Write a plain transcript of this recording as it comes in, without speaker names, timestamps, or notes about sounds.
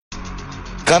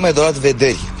Cam dorat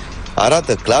vederi.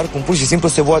 Arată clar cum pur și simplu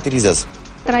se volatilizează.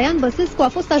 Traian Băsescu a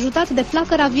fost ajutat de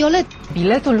flacăra violet.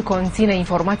 Biletul conține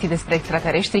informații despre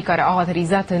extraterestri care au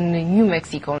aterizat în New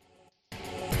Mexico.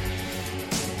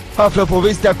 Află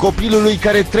povestea copilului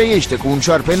care trăiește cu un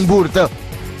șoarpe în burtă.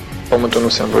 Pământul nu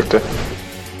se învârte.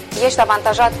 Ești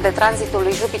avantajat de tranzitul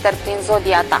lui Jupiter prin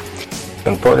zodia ta.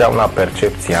 Întotdeauna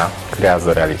percepția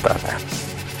creează realitatea.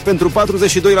 Pentru 42%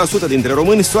 dintre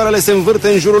români, soarele se învârte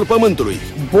în jurul pământului.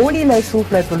 Bolile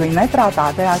sufletului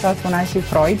netratate, așa spunea și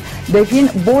Freud, devin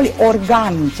boli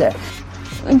organice.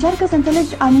 Încearcă să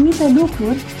înțelegi anumite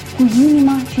lucruri cu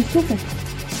inima și sufletul.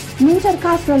 Nu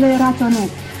încerca să le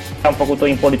raționezi. Am făcut o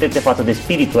impolitețe față de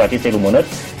spiritul acestei lumânări.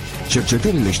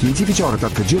 Cercetările științifice au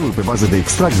arătat că gelul pe bază de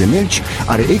extract de melci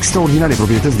are extraordinare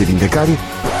proprietăți de vindecare.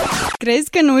 Crezi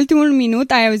că în ultimul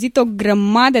minut ai auzit o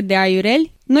grămadă de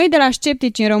aiureli? Noi de la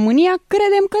Sceptici în România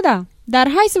credem că da. Dar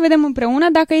hai să vedem împreună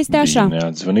dacă este așa. Bine,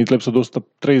 ați venit la episodul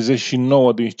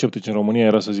 139 din Sceptici în România,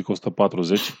 era să zic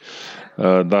 140,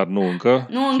 dar nu încă.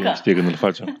 Nu încă. Cine știe când îl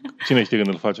facem? Cine știe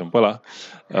când îl facem pe ăla?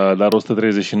 Dar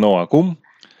 139 acum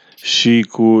și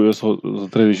cu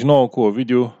 139 cu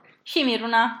Ovidiu și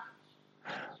Miruna.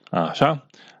 Așa.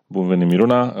 Bun venit,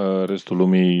 Miruna. Restul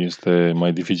lumii este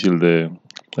mai dificil de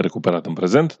recuperat în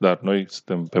prezent, dar noi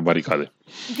suntem pe baricade.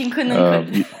 Din când în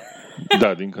când.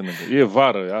 Da, din când în când. E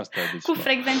vară asta. Deci cu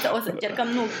frecvență o să încercăm.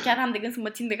 Nu, chiar am de gând să mă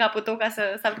țin de capul tău ca să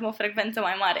avem o frecvență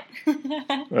mai mare.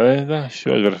 Da, și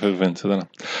eu aș vrea frecvență, da.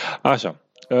 Așa.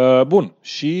 Bun.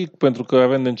 Și pentru că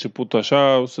avem de început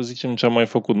așa, o să zicem ce am mai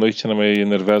făcut noi, ce ne mai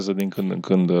enervează din când în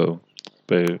când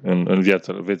în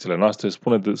viețile noastre.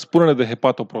 Spune-ne de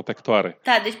hepatoprotectoare.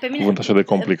 Da, deci pe mine cuvânt așa de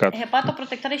complicat.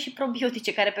 Hepatoprotectoare și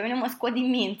probiotice, care pe mine mă scot din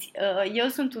minți. Eu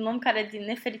sunt un om care, din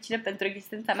nefericire pentru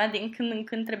existența mea, din când în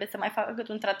când trebuie să mai fac cât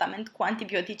un tratament cu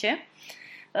antibiotice.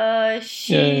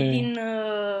 Și din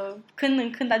când în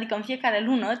când, adică în fiecare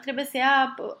lună, trebuie să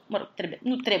ia,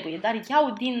 nu trebuie, dar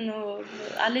iau din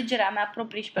alegerea mea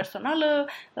proprie și personală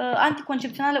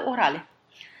anticoncepționale orale.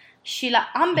 Și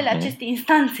la ambele aceste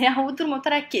instanțe au avut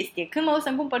următoarea chestie. Când mă o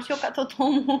să-mi cumpăr și eu, ca tot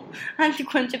omul,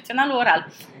 anticoncepțional oral,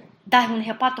 dar un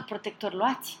hepatoprotector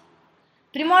luați?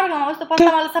 Prima oară când am auzit-o pe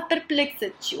asta m-a lăsat perplexă.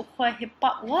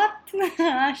 What?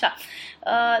 Așa.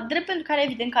 Drept pentru care,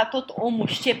 evident, ca tot omul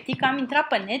sceptic, am intrat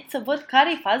pe net să văd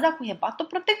care e faza cu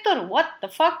hepatoprotectorul. What the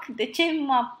fuck? De ce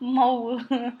m-au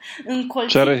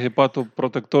încolțit? Ce are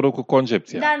hepatoprotectorul cu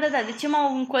concepția? Da. De ce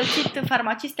m-au încolțit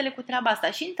farmacistele cu treaba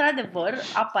asta? Și, într-adevăr,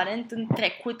 aparent, în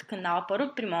trecut, când au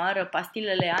apărut prima oară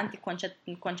pastilele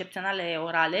anticoncepționale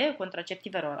orale,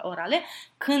 contraceptive orale,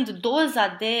 când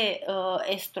doza de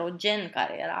estrogen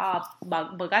care era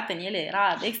băgată în ele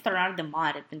era extraordinar de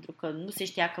mare, pentru că nu se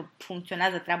știa că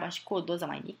funcționează treaba și cu o doză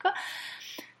mai mică,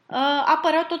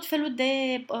 apăreau tot felul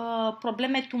de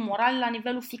probleme tumorale la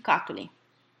nivelul ficatului.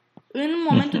 În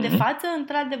momentul de față,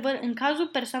 într-adevăr, în cazul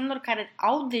persoanelor care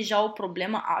au deja o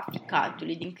problemă a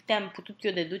ficatului, din câte am putut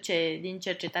eu deduce din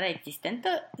cercetarea existentă,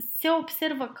 se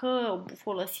observă că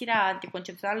folosirea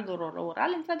anticoncepționalelor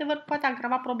orale, într-adevăr, poate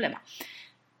agrava problema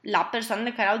la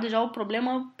persoanele care au deja o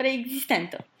problemă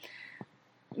preexistentă.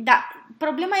 Da,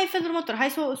 problema e felul următor. Hai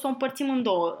să o împărțim în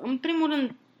două. În primul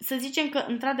rând, să zicem că,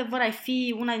 într-adevăr, ai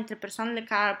fi una dintre persoanele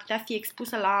care ar putea fi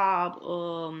expusă la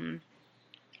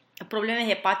probleme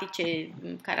hepatice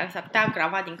care s-ar putea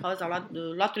agrava din cauza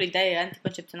luatului de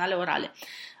anticoncepționale orale.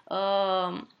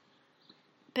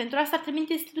 Pentru asta ar trebui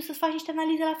să-ți faci niște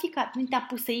analize la ficat. Nu te-a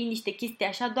pus să iei niște chestii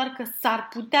așa, doar că s-ar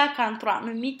putea ca într-o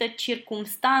anumită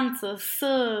circumstanță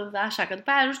așa, că după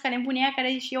aia ajungi ca nebunia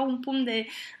care și iau un pumn de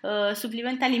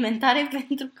suplimente alimentare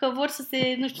pentru că vor să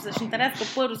să-și întărească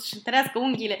părul, să-și întărească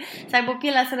unghiile, să aibă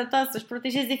pielea sănătoasă, să-și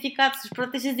protejeze ficatul, să-și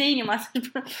protejeze inima,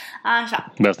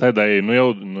 așa. Dar stai, dar ei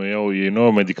nu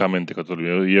iau medicamente, că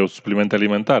iau suplimente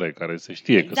alimentare care se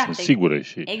știe că sunt sigure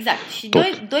și exact. Și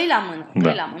tot. doi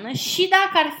la mână. Și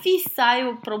dacă ar fi să ai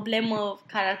o problemă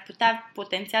care ar putea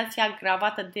potențial fi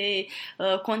agravată de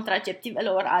contraceptivele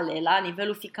orale la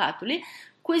nivelul ficatului,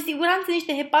 cu siguranță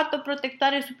niște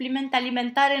hepatoprotectoare, suplimente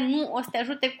alimentare nu o să te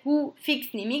ajute cu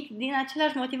fix nimic, din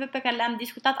aceleași motive pe care le-am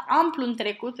discutat amplu în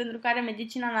trecut, pentru care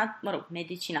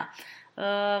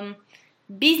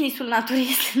businessul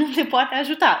naturist nu te poate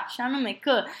ajuta. Și anume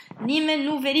că nimeni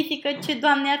nu verifică ce,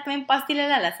 Doamne iartă-mă, în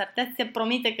pastilele alea. S-ar putea să se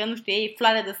promite că, iei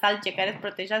floare de salce care îți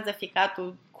protejează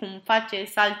ficatul, cum face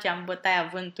salcea în bătaia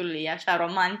vântului, așa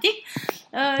romantic,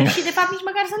 și de fapt nici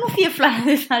măcar să nu fie floare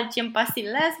de salce în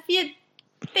pastilele alea, să fie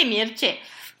temirce,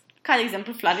 ca de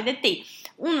exemplu floare de tei.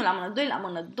 1 la mână, 2 la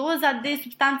mână, doza de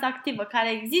substanță activă care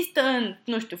există în,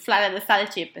 nu știu, floarea de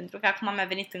salcie, pentru că acum mi-a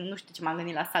venit în, nu știu ce m-am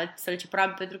gândit la salcie,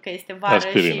 probabil pentru că este vară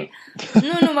aspirină. Și...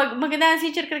 Nu, mă gândeam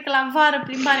sincer, cred că la vară,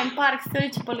 plimbare în parc,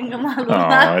 sălci pe lângă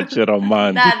malul. Ce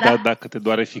romantic, da. Dar dacă te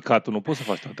doare ficatul, nu poți să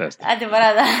faci toate astea.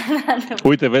 Adevărat, da.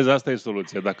 Uite, vezi, asta e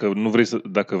soluția. Dacă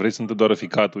vrei să nu te doară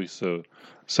ficatul și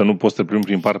să nu poți să te plimbi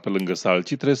prin parc pe lângă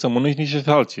salcii, trebuie să mănânci niște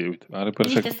salcie. Uite, are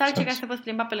perfect. Niște salcie ca să poți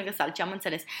plimba pe lângă salcie, am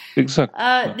înțeles. Exact.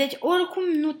 Deci, oricum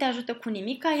nu te ajută cu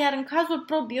nimic, iar în cazul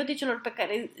probioticelor pe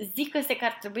care zic că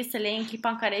ar trebui să le iei în clipa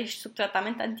în care ești sub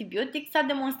tratament antibiotic, s-a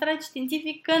demonstrat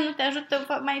științific că nu te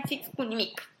ajută mai fix cu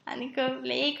nimic. Adică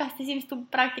le iei ca să te simți tu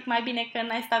practic mai bine că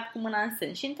n-ai stat cu mâna în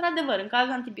sân. Și într-adevăr, în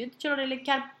cazul antibioticelor, ele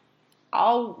chiar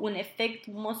au un efect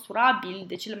măsurabil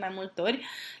de cele mai multe ori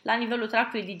la nivelul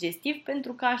tractului digestiv,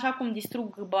 pentru că așa cum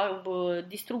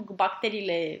distrug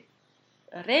bacteriile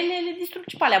rele, le distrug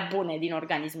și pe alea bune din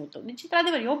organismul tău. Deci,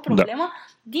 într-adevăr, e o problemă. Da.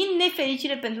 Din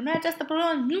nefericire pentru noi, această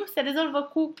problemă nu se rezolvă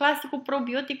cu clasicul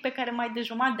probiotic pe care mai de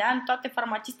jumătate de an toate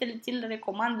farmacistele ți-l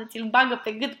recomandă, ți-l bagă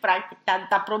pe gât, practic.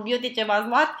 Dar probiotice v-ați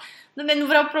luat? Nu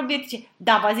vreau probiotice.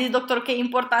 Da, v-a zis doctor că e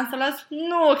important să luați?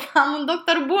 Nu, că am un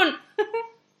doctor bun.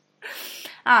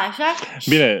 Așa.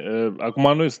 Bine,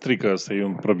 acum nu e strică să iei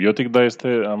un probiotic, dar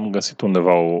am găsit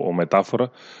undeva o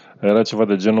metaforă. Era ceva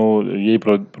de genul, iei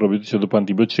probiotice după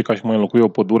antibiotice ca și mai înlocui o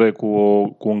pădure cu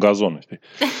un gazon, știi?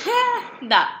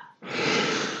 Da.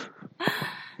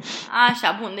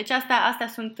 Așa, bun. Deci astea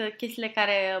sunt chestiile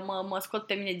care mă scot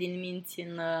pe mine din minți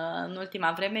în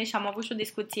ultima vreme și am avut și o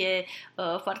discuție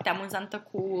foarte amuzantă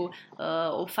cu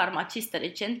o farmacistă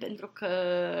recent, pentru că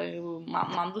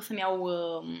m-am dus să-mi iau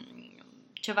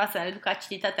ceva să reduc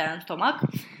aciditatea în stomac.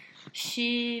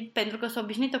 Și pentru că sunt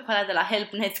obișnuită cu alea de la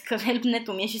HelpNet, că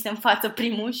HelpNet-ul mi ieșise în față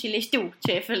primul și le știu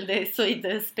ce fel de soi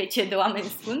de specie de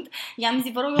oameni sunt, i-am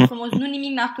zis, vă rog eu frumos, nu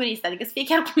nimic naturist, adică să fie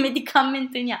chiar cu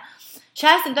medicament în ea. Și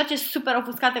aia se întoarce super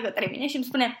ofuscată către mine și îmi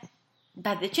spune,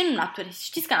 da, de ce nu naturist?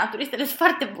 Știți că naturistele sunt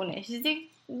foarte bune. Și zic,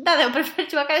 da, dar eu prefer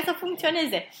ceva care să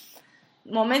funcționeze.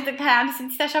 Moment în care am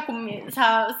simțit așa cum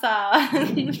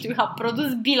nu știu, a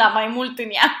produs bila mai mult în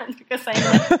ea, pentru că s-a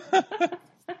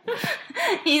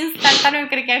instantaneu,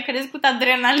 cred că a crescut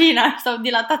adrenalina, s-au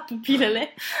dilatat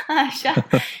pupilele, așa,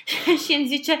 și îmi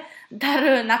zice,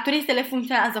 dar naturistele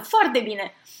funcționează foarte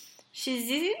bine. Și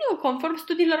zic, nu, conform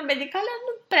studiilor medicale,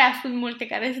 nu prea sunt multe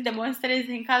care se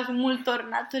demonstreze în cazul multor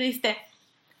naturiste.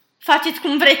 Faceți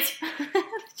cum vreți.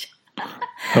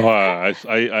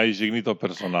 Ai jignit-o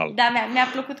personal. Da, mi-a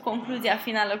plăcut concluzia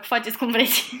finală cu faceți cum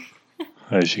vreți.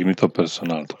 Ai jignit-o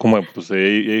personal. Cum ai pus?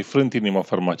 Ei frânt inima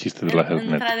farmaciste de la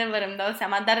HelpNet. Într-adevăr, îmi dau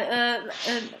seama. Dar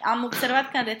am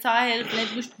observat că în rețeaua HelpNet,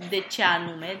 nu știu de ce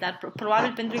anume, dar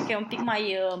probabil pentru că e un pic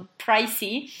mai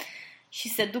pricey și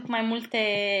se duc mai multe,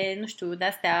 nu știu,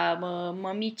 de-astea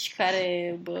mămici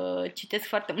care citesc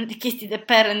foarte multe chestii de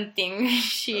parenting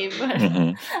și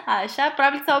așa,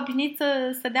 probabil s-au obișnuit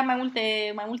să dea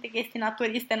mai multe chestii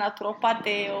naturiste,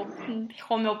 naturopate,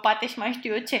 homeopate și mai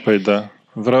știu eu ce. Păi da.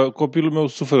 Copilul meu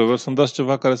suferă, vreau să-mi dați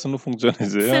ceva care să nu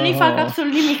funcționeze. Să nu-i fac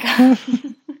absolut nimic.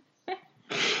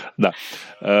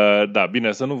 Da,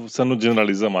 bine, să nu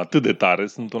generalizăm atât de tare.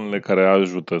 Sunt unele care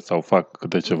ajută sau fac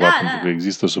câte ceva pentru că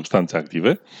există substanțe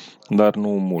active, dar nu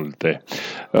multe.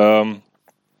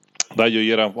 Da, eu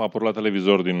ieri am apărut la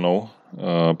televizor din nou,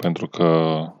 pentru că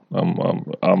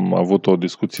am avut o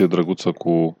discuție drăguță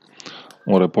cu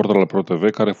un reporter la ProTV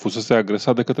care fusese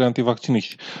agresat de către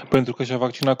antivacciniști pentru că și-a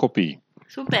vaccinat copiii.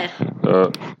 Super!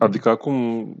 Adică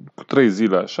acum 3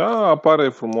 zile așa apare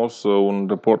frumos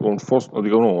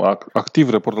activ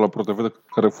reporter la ProTV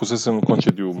care fusese în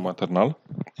concediu maternal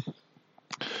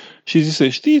și zise,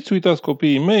 știți, uitați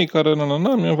copiii mei care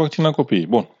mi-au vaccinat copiii.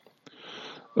 Bun.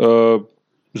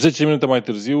 10 minute mai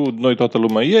târziu, noi toată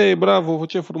lumea, ei, bravo,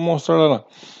 ce frumos, la.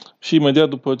 Și imediat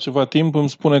după ceva timp îmi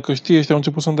spune că știi, ăștia au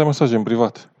început să-mi dea mesaje în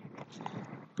privat.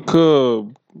 Că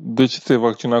de ce te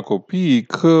vaccina copiii,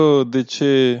 că de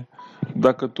ce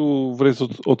dacă tu vrei să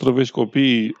otrăvești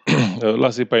copiii,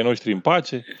 lasă-i pe ai noștri în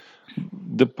pace.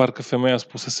 De parcă femeia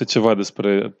spusese ceva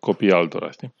despre copiii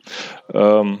altora, știi?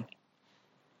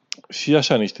 Și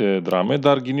așa niște drame,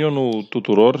 dar ghinionul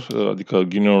tuturor, adică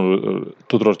ghinionul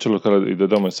tuturor celor care îi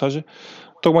dădeau mesaje,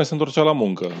 tocmai se întorcea la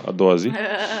muncă a doua zi.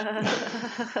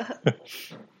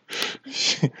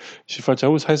 și face,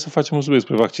 auzi, hai să facem un subiect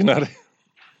despre vaccinare.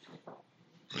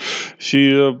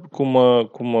 Și cum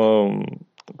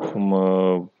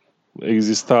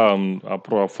exista,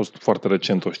 a fost foarte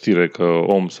recent o știre că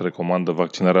OMS recomandă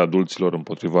vaccinarea adulților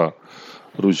împotriva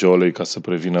rujeolei ca să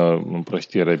prevină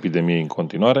împrăștierea epidemiei în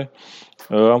continuare.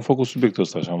 Am făcut subiectul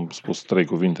ăsta și am spus 3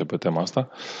 cuvinte pe tema asta.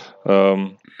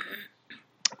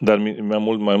 Dar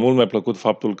mai mult mi-a plăcut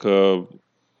faptul că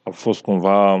a fost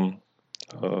cumva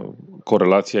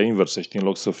corelația inversă, știi, în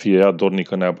loc să fie ea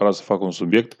dornică neapărat să facă un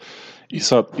subiect,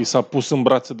 i s-a pus în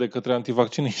brațe de către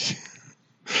antivacciniști.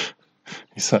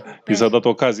 I s-a dat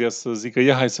ocazia să zică,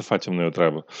 ia hai să facem noi o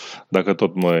treabă, dacă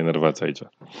tot mă enervați aici.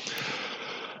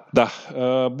 Da,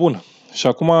 bun. Și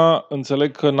acum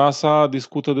înțeleg că NASA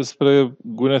discută despre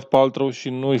Gwyneth Paltrow și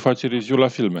nu îi face review la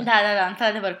filme. Da,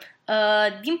 într-adevăr.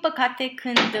 Din păcate,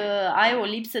 când ai o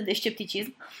lipsă de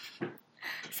scepticism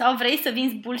sau vrei să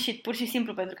vinzi bullshit pur și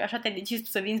simplu pentru că așa te-ai decis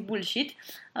să vinzi bullshit,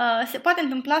 se poate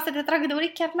întâmpla să te tragă de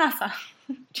urechi chiar NASA.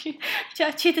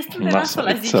 Ceea ce e destul de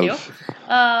nasol, zic eu.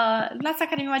 NASA,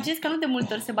 care îmi imaginez că nu de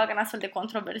multe ori se bagă în astfel de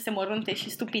controverse mărunte și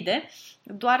stupide,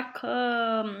 doar că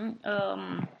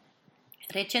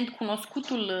recent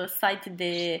cunoscutul site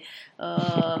de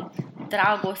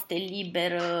dragoste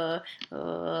liberă,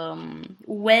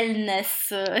 wellness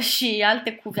și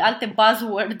alte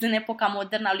buzzwords în epoca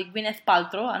modernă a lui Gwyneth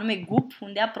Paltrow, anume Goop,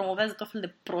 unde ea promovează tot fel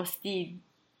de prostii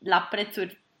la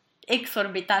prețuri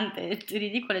exorbitante,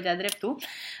 ridicole de-a dreptul,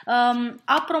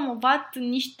 a promovat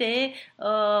niște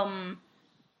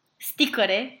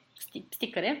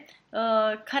stickere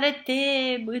care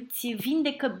îți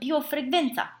vindecă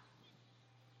biofrecvența.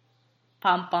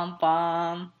 Pam, pam,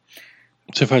 pam.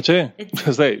 Ce face?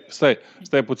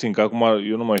 Stai puțin, că acum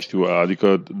eu nu mai știu.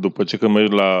 Adică după ce că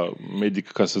mergi la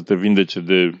medic ca să te vindece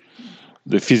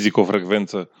de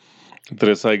fizicofrecvență,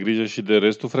 trebuie să ai grijă și de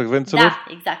restul frecvențelor? Da,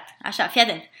 exact. Așa, fii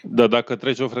atent. Dar dacă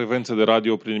treci o frecvență de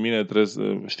radio prin mine, trebuie să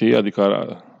știi?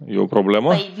 Adică e o problemă?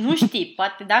 Păi nu știi.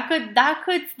 Poate dacă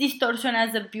îți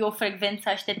distorsionează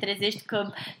biofrecvența și te trezești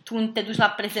că tu te duci la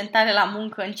prezentare la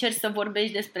muncă, încerci să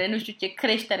vorbești despre nu știu ce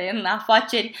creștere în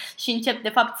afaceri și începi de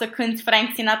fapt să cânti Frank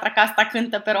Sinatra, că asta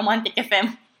cântă pe Romantic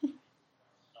FM.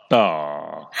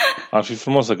 Da, ar fi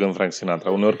frumos să cânt Frank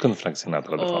Sinatra. Uneori cânt Frank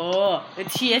Sinatra, de fapt.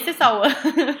 Îți iese sau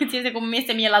îți iese cum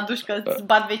iese mie la duș că îți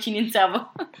bat vecinii în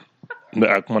țeavă?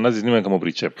 Da, acum n-a zis nimeni că mă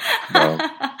pricep. Da.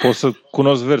 Pot să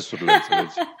cunosc versurile,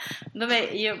 înțelegi?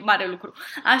 Dom'le, e mare lucru.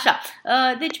 Așa,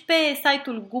 deci pe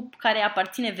site-ul Goop, care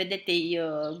aparține vedetei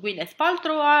Gwyneth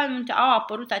Paltrow, au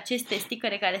apărut aceste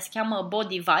stickere care se cheamă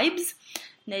Body Vibes,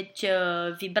 deci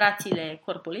vibrațiile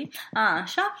corpului,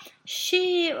 așa,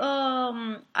 și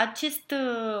acest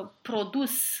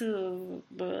produs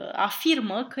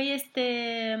afirmă că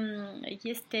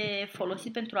este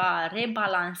folosit pentru a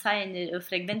rebalansa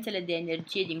frecvențele de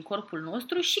energie din corpul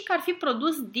nostru și că ar fi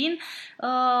produs din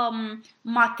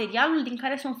materialul din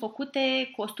care sunt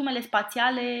făcute costumele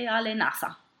spațiale ale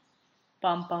NASA.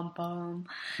 Pam, pam, pam.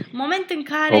 Moment în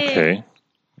care... Okay.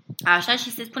 Așa,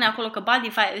 și se spune acolo că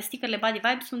stickerele Body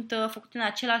Vibe sunt făcute în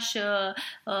același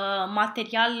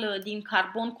material din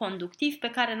carbon conductiv pe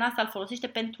care NASA îl folosește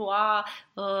pentru a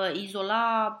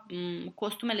izola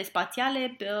costumele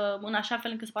spațiale în așa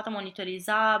fel încât să poată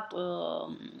monitoriza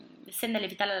semnele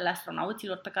vitale ale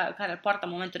astronauților pe care îl poartă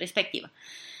în momentul respectiv.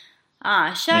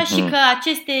 Așa, și că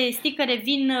aceste stickere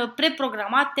vin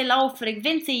preprogramate la o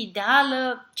frecvență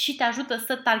ideală și te ajută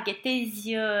să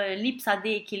targetezi lipsa de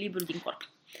echilibru din corp.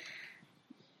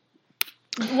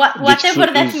 Whatever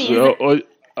that means.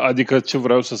 Adică ce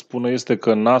vreau să spun este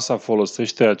că NASA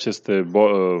folosește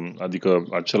adică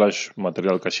același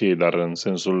material ca și ei, dar în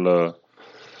sensul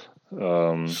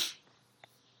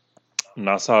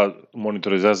NASA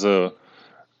monitorizează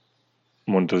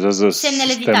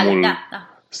semnele vitale, da.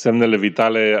 Semnele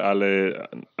vitale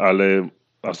ale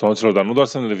astronauților, dar nu doar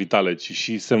semnele vitale, ci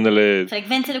și semnele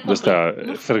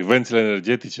frecvențele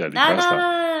energetice, adică asta.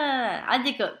 Da.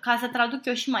 Adică, ca să traduc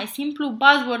eu și mai simplu,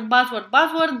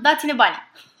 buzzword, dați-ne bani.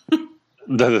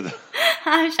 Da.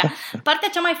 Așa. Partea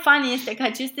cea mai funny este că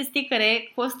aceste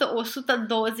stickere costă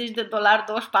 $120,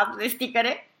 24 de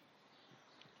stickere.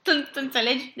 Tu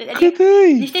înțelegi? Adică,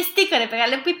 niște stickere pe care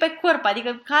le pui pe corp,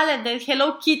 adică cale de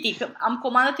Hello Kitty. Că am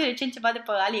comandat eu recent ceva de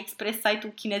pe AliExpress,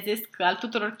 site-ul chinezesc al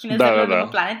tuturor chinezelor de pe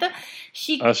planetă,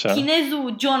 și așa.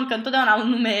 Chinezul John, că întotdeauna au un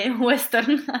nume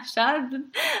western, așa,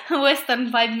 western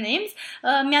vibe names,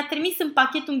 mi-a trimis în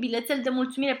pachet un bilețel de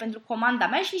mulțumire pentru comanda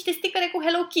mea și niște stickere cu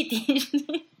Hello Kitty.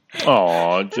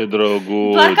 Oh, ce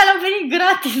drăguț! Doar că le-au venit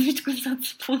gratis, nu știu cum să-ți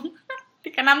spun.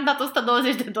 Adică n-am dat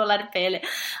 $120 pe ele.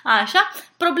 Așa.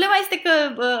 Problema este că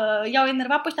i-au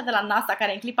enervat pe ăștia de la NASA,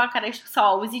 care în clipa care s-au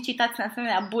auzit citați în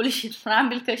asemenea bullshit,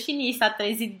 probabil că și ei s-a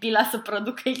trezit bila să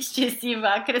producă excesiv,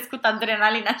 a crescut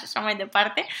adrenalina și așa mai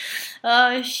departe.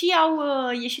 Și au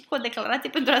ieșit cu o declarație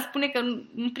pentru a spune că,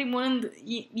 în primul rând,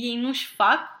 ei nu-și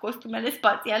fac costumele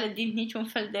spațiale din niciun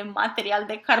fel de material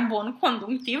de carbon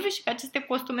conductiv și că aceste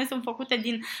costume sunt făcute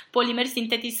din polimeri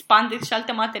sintetici, spandex și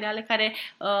alte materiale care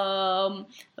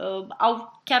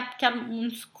au chiar un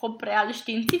scop real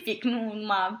științific, nu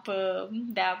numai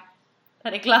de a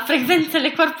regla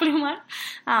frecvențele corpului uman.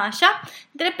 Așa.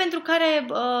 Drept pentru care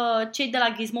cei de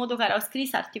la Gizmodo care au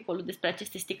scris articolul despre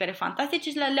aceste stickere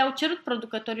fantastice le-au cerut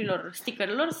producătorilor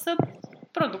stickerelor să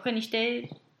producă niște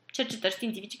cercetări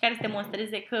științifice care să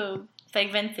demonstreze că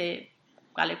frecvențe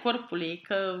ale corpului,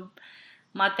 că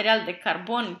material de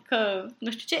carbon, că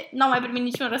nu știu ce, n-au mai primit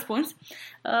niciun răspuns.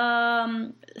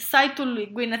 Site-ul lui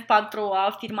Gwyneth Paltrow a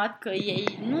afirmat că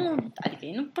ei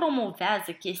nu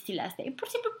promovează chestiile astea, ei pur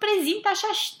și simplu prezintă așa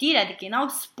știri, adică ei n-au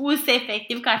spus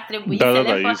efectiv că ar trebui să le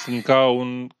facă.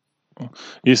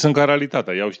 Ei sunt ca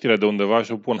realitatea, iau știrea de undeva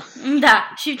și o pun.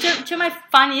 Da, și ce mai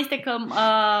funny este că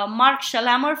Mark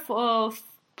Shelhammer,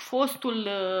 fostul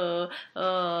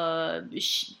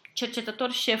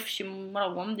cercetător șef și,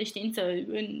 om de știință,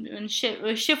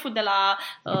 șeful de la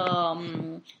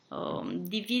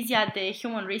divizia de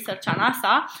Human Research a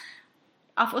NASA,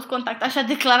 a fost contactat și a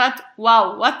declarat: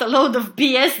 wow, what a load of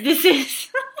BS this is!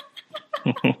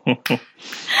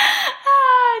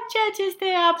 Ceea ce este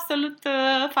absolut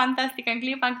fantastic în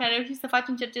clipa în care reușești să faci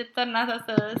un cercetător NASA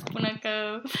să spună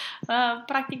că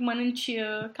practic mănânci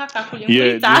caca cu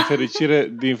lingurița.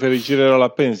 Din fericire era la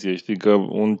pensie. Știi că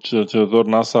un cercetător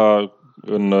NASA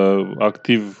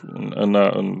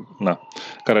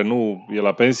care nu e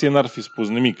la pensie n-ar fi spus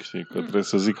nimic, știi? Că trebuie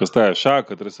să zic că stai așa, că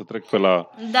trebuie să trec pe la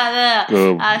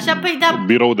așa,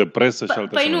 birou de presă și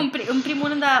alte nu, în primul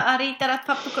rând a reiterat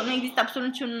faptul că nu există absolut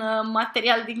niciun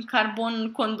material din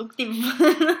carbon conductiv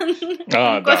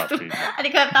în costum.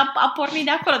 Adică a pornit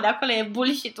de acolo e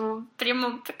bullshit-ul.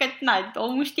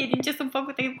 Omul știe din ce sunt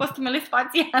făcute costumele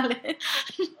spațiale.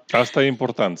 Asta e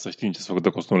important, să știm ce sunt făcute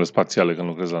costumele spațiale când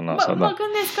lucrezi la NASA.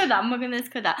 Mă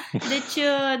gândesc că da. Deci,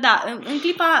 da, în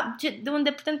clipa de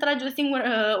unde putem trage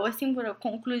o singură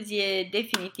concluzie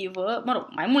definitivă,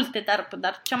 mai multe,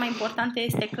 dar cea mai importantă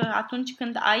este că atunci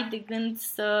când ai de gând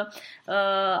să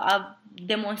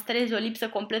demonstrezi o lipsă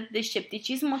completă de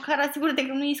scepticism, măcar asigură-te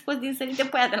că nu îi scoți din sărite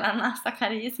pe aia de la NASA,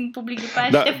 care ies în public după aia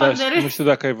și te fac de râs. Nu știu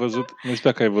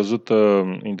dacă ai văzut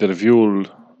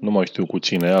interviul, nu mai știu cu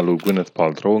cine, al lui Gwyneth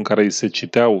Paltrow, în care îi se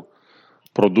citeau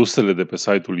produsele de pe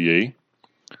site-ul ei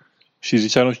și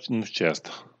zicea, nu știu ce e asta.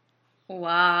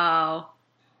 Wow!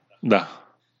 Da.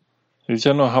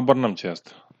 Zicea, nu, habar n-am ce e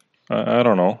asta. I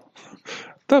don't know.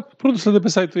 Da, produsele de pe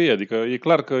site-ul ei, adică e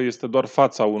clar că este doar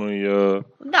fața unui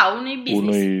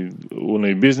business.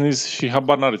 Unui business și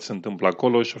habar n-are ce se întâmplă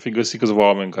acolo și o fi găsit câțiva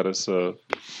oameni care să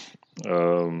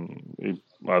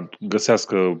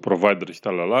găsească provider și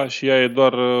tal și ea e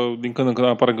doar din când în când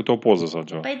apare câte o poză sau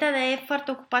ceva. Păi da, dar e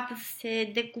foarte ocupată să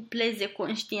se decupleze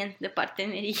conștient de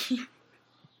partenerii.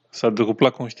 S-a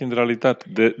decuplat conștient de realitate,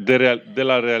 de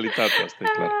la realitate, asta e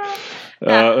clar.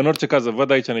 Da. În orice caz,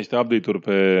 văd aici niște update-uri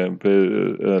pe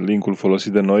linkul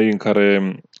folosit de noi în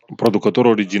care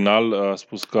producătorul original a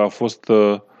spus că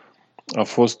a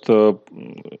fost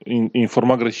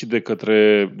informat greșit de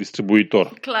către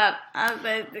distribuitor. Clar.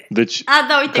 Deci,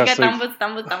 uite, că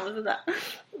am văzut, da.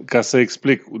 Ca să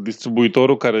explic,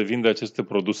 distribuitorul care vinde aceste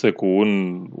produse cu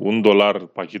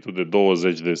 $1 pachetul de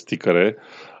 20 de stickere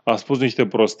a spus niște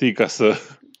prostii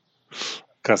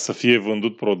ca să fie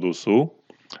vândut produsul.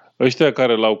 Ăștia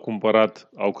care l-au cumpărat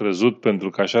au crezut, pentru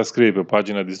că așa scrie pe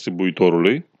pagina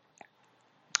distribuitorului,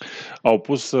 au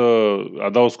pus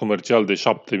adaos comercial de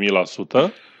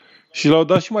 7000% și l-au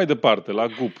dat și mai departe la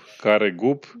GUP, care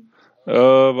GUP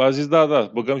a zis da,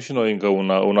 băgăm și noi încă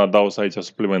un adaos aici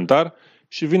suplimentar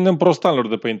și vindem prostanilor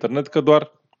de pe internet că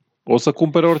doar o să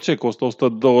cumpere orice, costă $120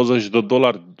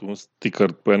 un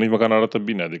sticker, păi nici măcar n-arată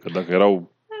bine, adică dacă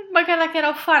erau... Măcar dacă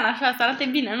erau fan, așa, să arate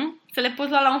bine, nu? Să le poți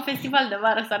lua la un festival de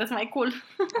vară, să arăți mai cool.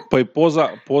 Păi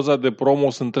poza de promo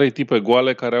sunt 3 tipe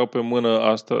goale care au pe mână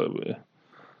asta...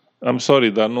 I'm sorry,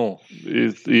 dar nu.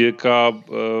 E ca...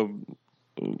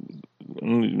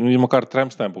 nici măcar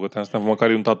tramp-stamp, că tramp-stamp măcar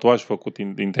e un tatuaj făcut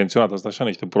intenționat, asta așa,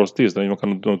 niște prostii, nici măcar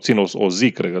nu țin o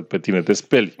zi, cred că pe tine te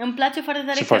speli. Îmi place foarte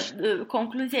tare că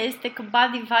concluzia este că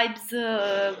Body Vibes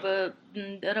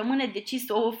rămâne decis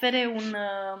să ofere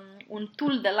un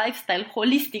tool de lifestyle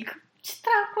holistic Ce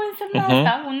dracu înseamnă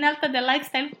asta? Unealtă de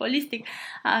lifestyle holistic.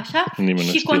 Așa? Nimeni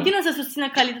și continuă să susțină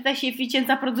calitatea și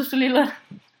eficiența produsului lor.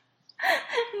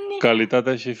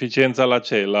 Calitatea și eficiența la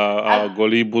ce? A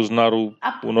goli buzunarul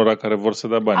unora care vor să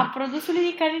dea bani. A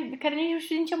produsului care nici nu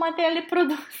știu din ce materiale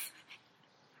produs.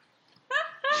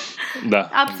 Da.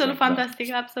 Absolut fantastic,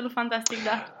 da. Absolut fantastic,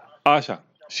 da. Așa.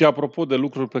 Și apropo de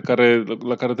lucruri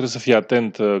la care trebuie să fii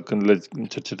atent când le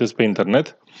cercetezi pe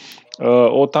internet,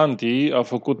 o tanti a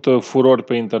făcut furori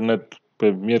pe internet pe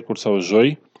miercuri sau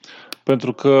joi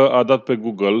pentru că a dat pe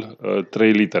Google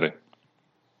 3 litere.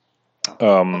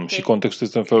 Okay. Și contextul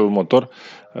este în felul următor.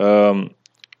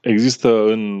 Există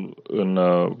în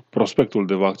prospectul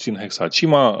de vaccin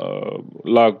Hexacima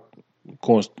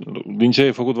din ce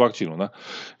e făcut vaccinul, da?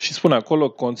 Și spune acolo,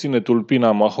 conține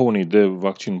tulpina Mahoney de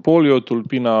vaccin polio,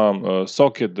 tulpina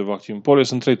Socket de vaccin polio,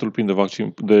 sunt 3 tulpini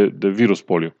de virus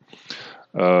polio.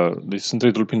 Deci sunt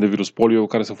 3 tulpini de virus polio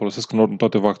care se folosesc în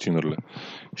toate vaccinurile.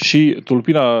 Și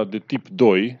tulpina de tip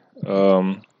 2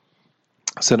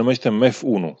 se numește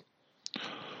MEF1.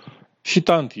 Și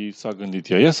tanti s-a gândit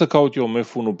ea, ia să caut eu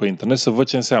MEF1 pe internet să văd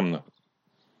ce înseamnă.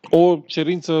 O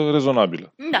cerință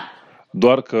rezonabilă. Da.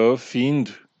 Doar că,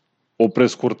 fiind o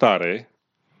prescurtare,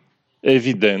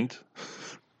 evident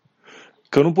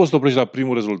că nu poți să oprești la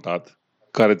primul rezultat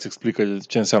care îți explică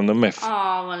ce înseamnă MEF.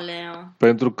 Aoleu.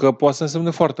 Pentru că poate să însemne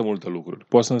foarte multe lucruri.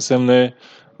 Poate să însemne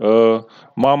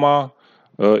mama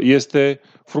este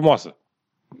frumoasă.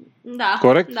 Da.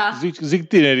 Corect? Da. Zic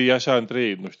tinerii așa între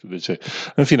ei, nu știu de ce.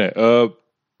 În fine,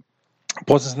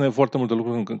 poți să însemne foarte multe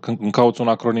lucruri când cauți un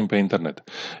acronim pe internet.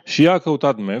 Și ea a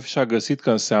căutat MEF și a găsit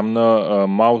că înseamnă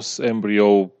mouse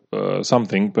embryo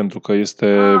something, pentru că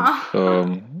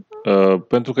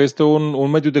este un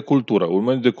mediu de cultură. Un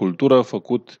mediu de cultură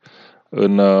făcut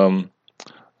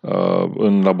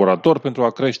în laborator pentru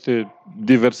a crește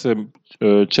diverse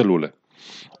celule.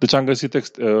 Deci am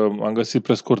găsit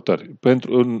prescurtări.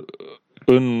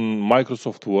 În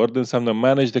Microsoft Word înseamnă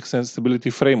Managed Accessibility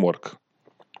Framework.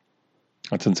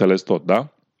 Ați înțeles tot,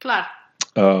 da? Clar.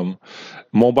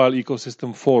 Mobile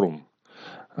Ecosystem Forum.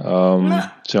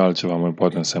 Ce altceva mai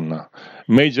poate însemna?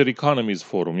 Major Economies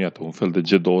Forum, iată, un fel de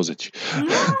G20.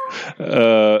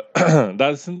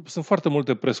 Dar sunt foarte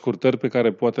multe prescurtări pe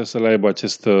care poate să le aibă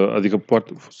adică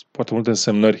foarte multe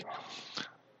însemnări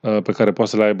pe care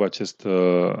poate să le aibă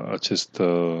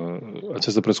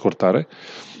această prescurtare.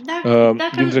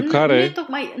 Dintre care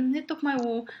nu e tocmai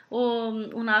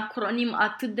un acronim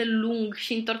atât de lung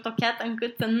și întortocheat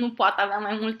încât să nu poată avea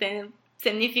mai multe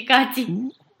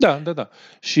semnificații. Da.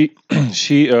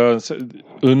 Și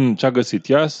în ce a găsit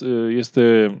ea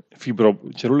este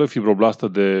celulă fibroblastă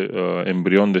de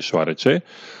embrion de șoarece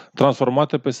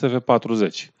transformate pe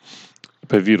SV40.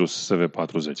 Pe virus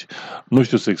SV40. Nu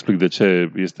știu să explic de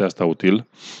ce este asta util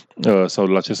sau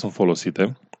la ce sunt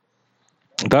folosite,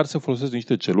 dar se folosesc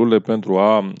niște celule pentru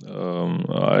a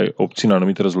obține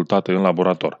anumite rezultate în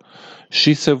laborator.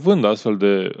 Și se vând astfel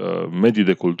de medii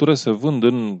de cultură, se vând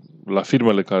la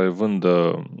firmele care vând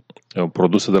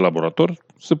produse de laborator,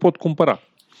 se pot cumpăra.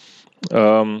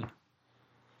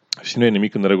 Și nu e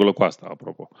nimic în regulă cu asta,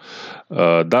 apropo.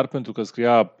 Dar pentru că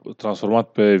scria transformat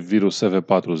pe virus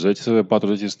SV40,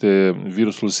 SV40 este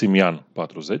virusul simian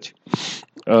 40.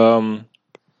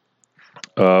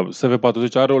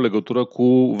 SV40 are o legătură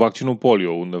cu vaccinul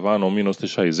polio. Undeva în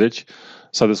 1960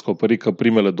 s-a descoperit că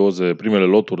primele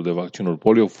loturi de vaccinuri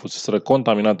polio fuseseră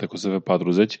contaminate cu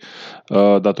SV40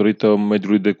 datorită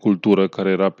mediului de cultură care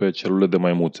era pe celule de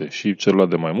maimuțe. Și celula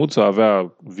de maimuță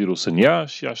avea virus în ea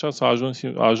și așa a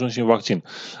ajuns și în vaccin.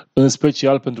 În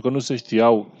special pentru că nu se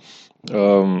știau,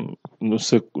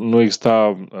 nu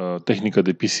exista tehnică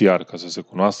de PCR ca să se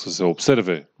cunoască, să se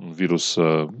observe un virus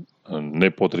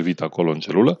nepotrivit acolo în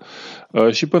celulă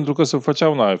și pentru că se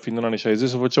făceau, fiind în anii 60,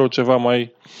 se făceau ceva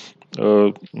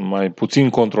mai puțin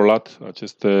controlat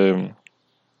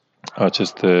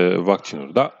aceste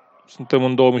vaccinuri. Da, suntem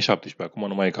în 2017, acum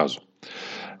nu mai e cazul.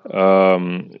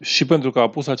 Și pentru că a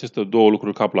pus aceste două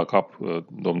lucruri cap la cap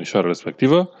domnișoara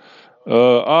respectivă,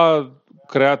 a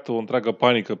creat o întreagă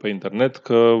panică pe internet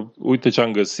că uite ce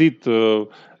am găsit,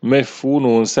 MEF1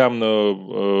 înseamnă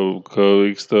că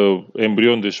există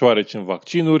embrion de șoareci în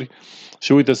vaccinuri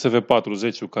și uite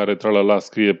SV40 care tralala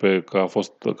scrie că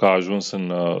a ajuns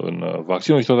în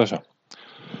vaccinuri și tot așa.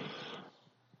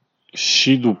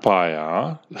 Și după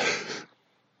aia,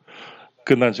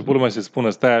 când a început lumea să spună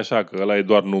stai așa că ăla e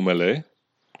doar numele,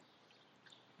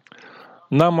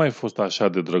 n-am mai fost așa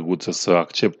de drăguță să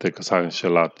accepte că s-a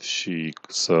înșelat și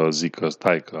să zică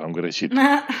stai că am greșit.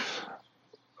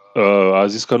 A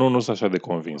zis că nu sunt așa de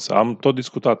convins. Am tot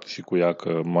discutat și cu ea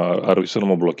că a reușit să nu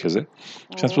mă blocheze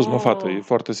și am spus, mă, fată, e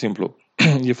foarte simplu.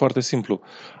 E foarte simplu.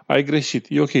 Ai greșit.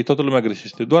 E ok, toată lumea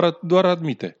greșește. Doar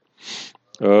admite.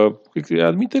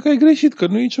 Admite că ai greșit, că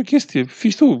nu e nicio chestie.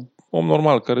 Fii tu om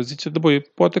normal care zice, băi,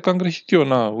 poate că am greșit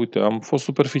eu. Uite, am fost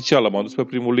superficială, m-am dus pe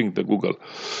primul link de Google.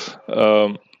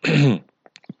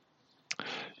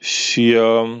 Și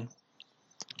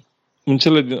în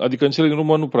cele din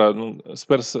urmă nu prea.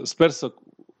 Sper să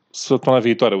săptămâna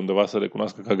viitoare undeva să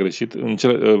recunoască că a greșit.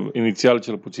 Inițial,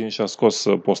 cel puțin, și-a scos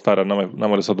postarea, n-am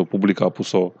mai lăsat-o publică, a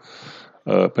pus-o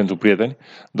pentru prieteni,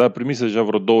 dar primise deja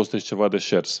vreo 200 și ceva de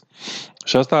shares.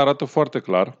 Și asta arată foarte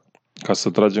clar, ca să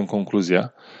tragem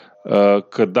concluzia,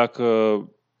 că dacă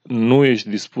nu ești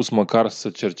dispus măcar să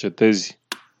cercetezi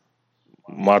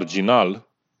marginal,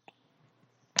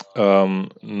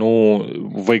 nu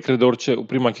vei crede orice,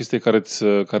 prima chestie care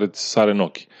îți sare în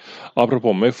ochi.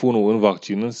 Apropo, MEF1 în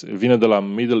vaccin vine de la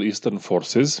Middle Eastern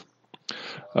Forces,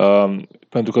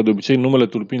 pentru că de obicei numele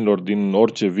tulpinilor din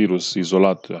orice virus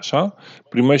izolat așa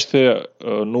primește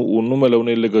numele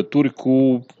unei legături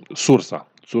cu sursa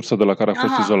de la care a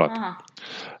fost izolat.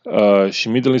 Și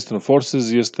Middle Eastern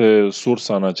Forces este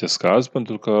sursa în acest caz,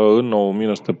 pentru că în 1943-44,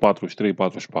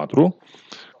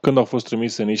 când au fost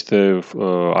trimise niște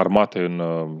armate în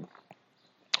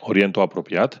Orientul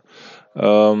apropiat,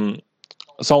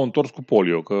 s-au întors cu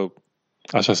polio, că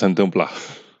așa se întâmpla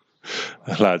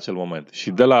la acel moment.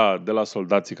 Și de la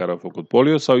soldații care au făcut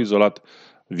polio s-au izolat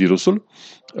virusul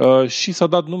și s-a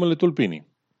dat numele tulpinii.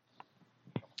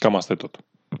 Cam asta e tot.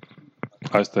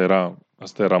 Asta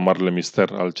era marele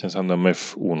mister al ce înseamnă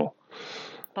MEF1.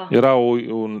 Era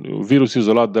un virus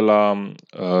izolat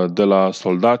de la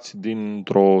soldați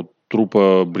dintr-o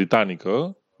trupă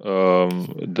britanică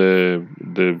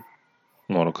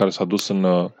care s-a dus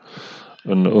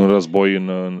în război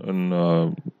în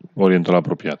Orientul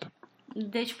apropiat.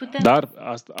 Deci putem... Dar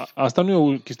asta nu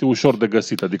e o chestie ușor de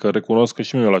găsit, adică recunosc că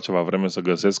și mie la ceva vreme să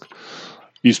găsesc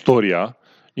istoria,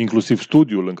 inclusiv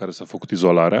studiul în care s-a făcut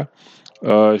izolarea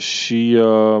și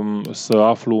să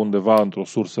aflu undeva într-o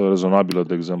sursă rezonabilă,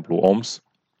 de exemplu OMS,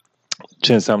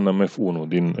 ce înseamnă MEF1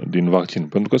 din vaccin.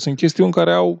 Pentru că sunt chestiuni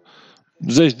care au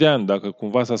zeci de ani. Dacă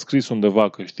cumva s-a scris undeva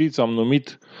că știți, am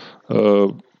numit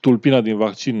tulpina din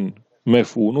vaccin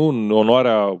MEF1 în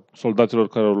onoarea soldaților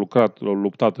care au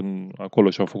luptat acolo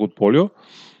și au făcut polio,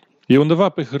 e undeva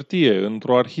pe hârtie,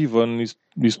 într-o arhivă, în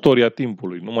istoria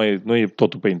timpului. Nu e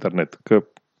totul pe internet, că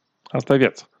asta e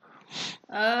viața.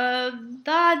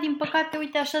 Da, din păcate,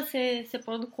 uite, așa se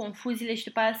produc confuziile și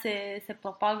după aia se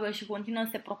propagă și continuă să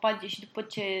se propage și după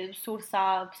ce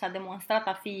sursa s-a demonstrat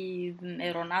a fi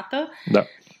eronată. Da.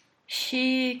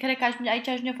 Și cred că aici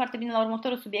ajunge foarte bine la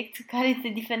următorul subiect, care este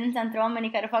diferența între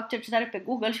oamenii care fac cercetare pe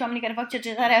Google și oamenii care fac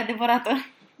cercetare adevărată.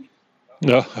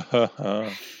 Da.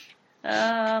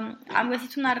 Am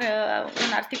găsit un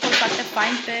articol foarte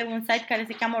fain pe un site care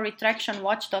se cheamă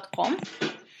retractionwatch.com.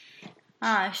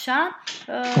 Așa.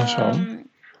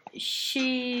 Și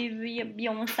e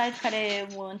un site care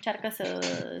încearcă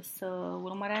să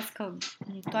urmărească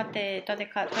toate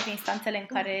instanțele în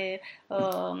care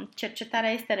cercetarea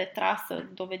este retrasă,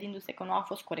 dovedindu-se că nu a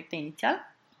fost corectă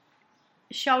inițial.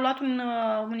 Și au luat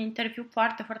un interviu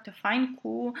foarte, foarte fain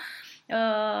cu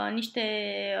niște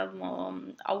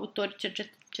autori,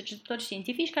 cercetători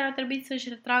științifici care au trebuit să-și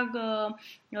retragă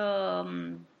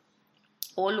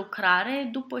o lucrare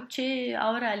după ce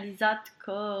au realizat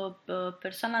că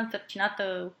persoana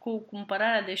însărcinată cu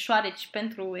cumpărarea de șoareci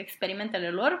pentru experimentele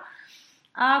lor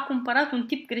a cumpărat un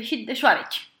tip greșit de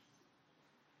șoareci.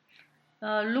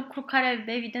 Lucru care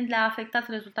evident le-a afectat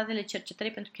rezultatele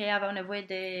cercetării, pentru că ei aveau nevoie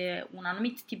de un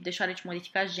anumit tip de șoareci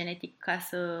modificați genetic ca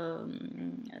să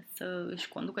își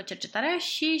conducă cercetarea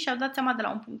și și-au dat seama de la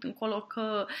un punct încolo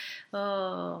că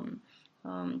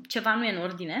ceva nu e în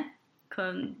ordine,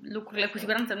 că lucrurile cu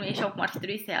siguranță nu ieșeau cum ar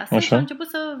trebui să iasă. Și au început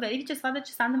să verifice, să vadă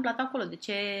ce s-a întâmplat acolo, de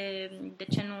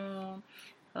ce nu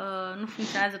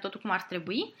funcționează totul cum ar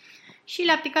trebui. Și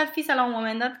le-a picat fisa la un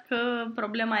moment dat că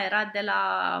problema era de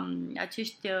la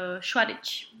acești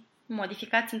șoareci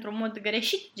modificați într-un mod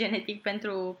greșit genetic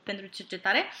pentru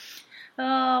cercetare.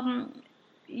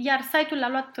 Iar site-ul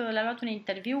le-a luat un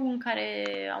interviu în care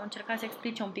au încercat să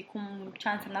explice un pic ce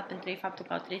a însemnat pentru ei faptul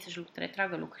că au trebuit să-și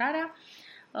retragă lucrarea.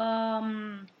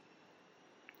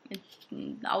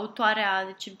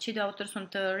 Cei doi autori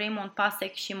sunt Raymond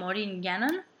Pasek și Maureen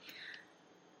Gannon.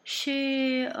 Și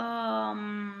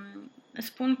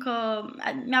spun că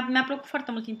mi-a plăcut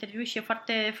foarte mult interviul și e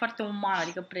foarte, foarte uman,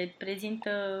 adică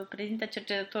prezintă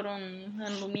cercetătorul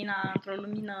într-o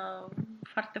lumină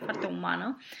foarte, foarte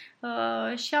umană.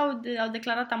 Și au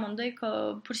declarat amândoi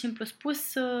că, pur și simplu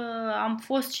spus, am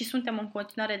fost și suntem în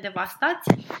continuare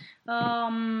devastați.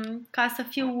 Ca să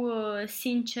fiu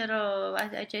sinceră,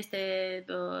 aici este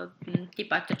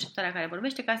tipa cercetarea care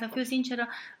vorbește, ca să fiu sinceră,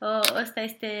 ăsta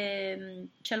este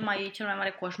cel mai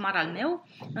mare coșmar al meu.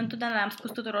 Întotdeauna le-am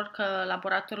spus tuturor că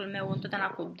laboratorul meu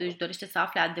întotdeauna își dorește să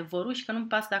afle adevărul și că nu-mi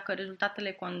pasă dacă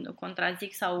rezultatele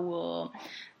contrazic sau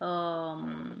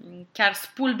chiar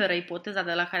spulberă ipoteza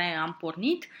de la care am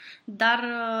pornit, dar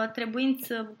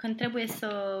când trebuie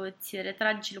să îți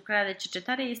retragi lucrarea de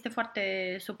cercetare, este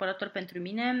foarte supărător pentru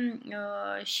mine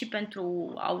și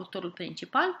pentru autorul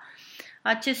principal.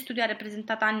 Acest studiu a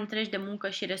reprezentat ani întregi de muncă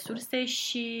și resurse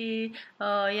și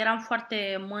eram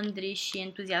foarte mândri și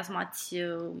entuziasmați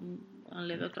în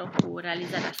legătură cu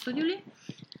realizarea studiului.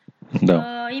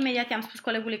 Da. Imediat i-am spus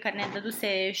colegului care ne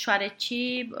dăduse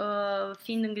șoarecii,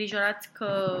 fiind îngrijorați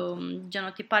că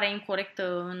genotiparea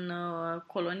incorectă în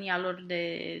colonia lor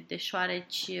de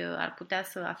șoareci ar putea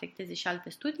să afecteze și alte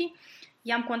studii.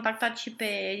 I-am contactat și pe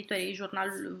editorii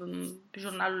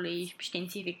jurnalului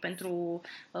științific pentru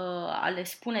a le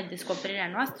spune descoperirea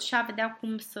noastră și a vedea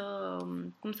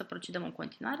cum să procedăm în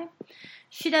continuare.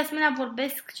 Și de asemenea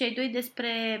vorbesc cei doi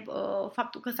despre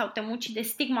faptul că s-au temut și de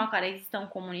stigma care există în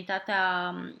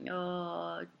comunitatea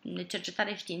de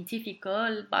cercetare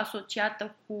științifică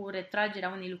asociată cu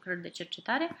retragerea unei lucrări de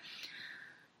cercetare.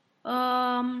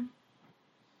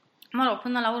 Mă rog,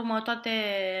 până la urmă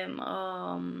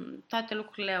toate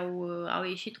lucrurile au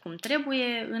ieșit cum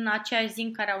trebuie. În aceeași zi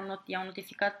în care i-au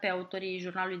notificat pe autorii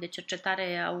jurnalului de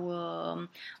cercetare, au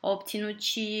obținut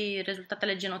și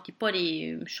rezultatele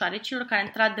genotipării șoarecilor, care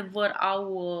într-adevăr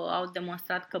au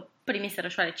demonstrat că primiseră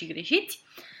șoarecii greșiți.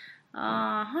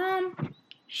 Aha.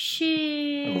 Și...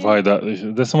 Vai, da,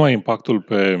 dă seama impactul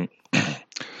pe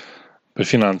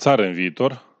finanțare în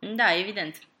viitor? Da,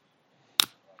 evident.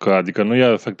 Că, adică nu îi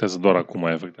afectează doar acum,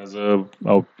 îi afectează,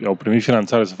 au primit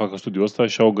finanțare să facă studiul ăsta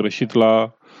și au greșit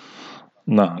la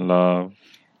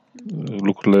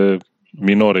lucrurile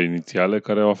minore inițiale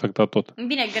care au afectat tot.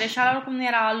 Bine, greșeala oricum nu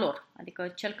era a lor.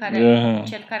 Adică cel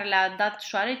care le-a dat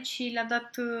șoareci le-a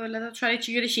dat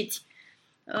șoarecii greșiți.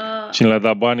 Cine le-a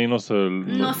dat banii nu o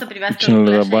să privească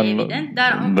lucrurile așa, evident,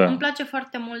 dar îmi place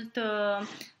foarte mult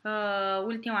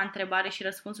ultima întrebare și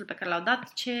răspunsul pe care l-au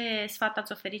dat. Ce sfat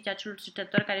ați oferit acelor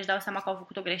cercetători care își dau seama că au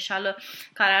făcut o greșeală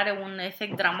care are un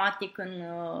efect dramatic în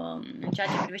ceea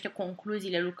ce privește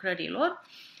concluziile lucrărilor?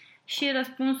 Și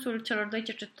răspunsul celor doi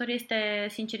cercetători este: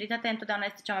 sinceritatea întotdeauna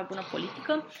este cea mai bună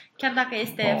politică, chiar dacă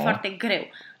este foarte greu.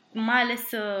 Mai ales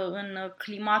în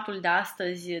climatul de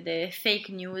astăzi de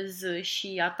fake news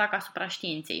și atac asupra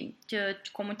științei.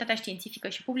 Comunitatea științifică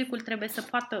și publicul trebuie să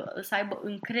poată să aibă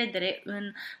încredere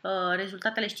în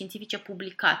rezultatele științifice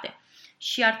publicate.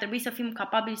 Și ar trebui să fim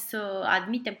capabili să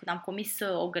admitem când am comis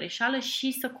o greșeală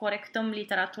și să corectăm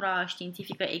literatura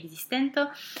științifică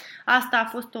existentă. Asta a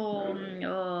fost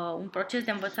un proces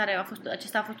de învățare,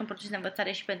 acesta a fost un proces de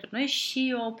învățare și pentru noi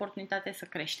și o oportunitate să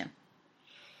creștem.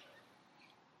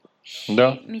 Și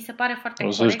da. Mi se pare foarte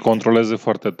corect. O să-și controleze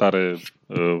foarte tare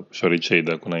șoricei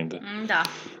de acum înainte. Da.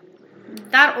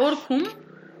 Dar oricum,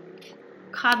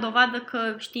 ca dovadă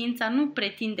că știința nu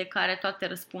pretinde că are toate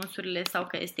răspunsurile sau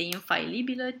că este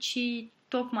infailibilă, ci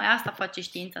tocmai asta face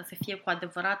știința, să fie cu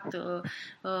adevărat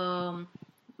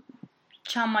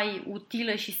cea mai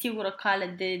utilă și sigură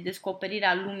cale de descoperire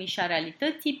a lumii și a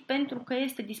realității, pentru că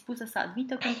este dispusă să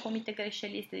admită când comite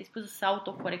greșeli, este dispusă să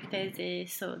autocorecteze,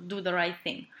 să do the right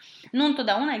thing. Nu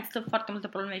întotdeauna, există foarte multe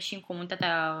probleme și în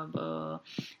comunitatea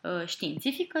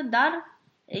științifică, dar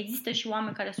există și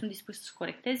oameni care sunt dispuși să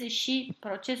corecteze și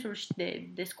procesul de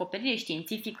descoperire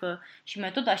științifică și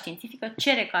metoda științifică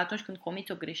cere că atunci când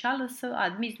comiți o greșeală să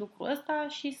admiți lucrul ăsta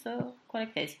și să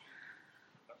corectezi.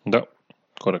 Da,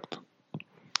 corect.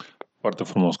 Foarte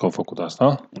frumos că au făcut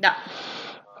asta. Da.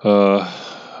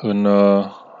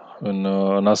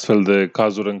 În astfel de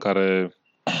cazuri în care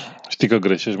știi că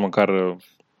greșești,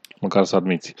 măcar să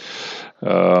admiți.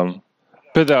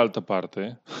 Pe de altă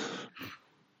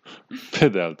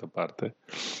parte,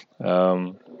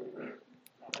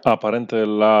 aparent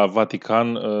la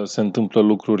Vatican se întâmplă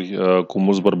lucruri cu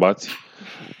mulți bărbați.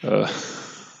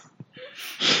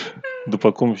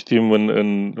 După cum știm,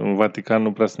 în Vatican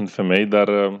nu prea sunt femei,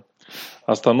 dar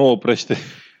asta nu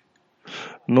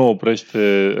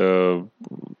oprește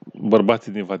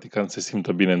bărbații din Vatican să se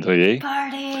simtă bine între ei.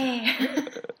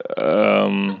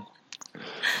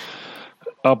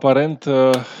 Aparent,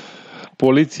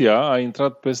 poliția a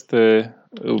intrat peste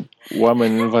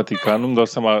oameni în Vatican, nu-mi dau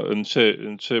seama în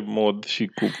ce mod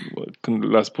și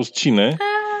când le-a spus cine,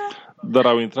 dar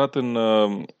au intrat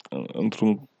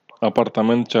într-un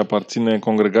apartament ce aparține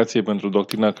Congregației pentru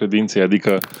Doctrina Credinței,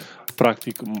 adică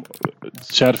practic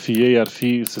ce ar fi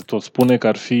ei, se tot spune că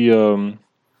ar fi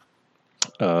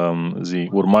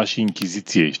urmașii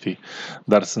Inchiziției, știi?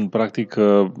 Dar sunt practic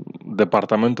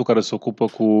departamentul care se ocupă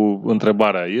cu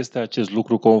întrebarea, este acest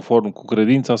lucru conform cu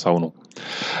credința sau nu?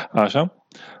 Așa?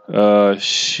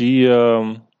 Și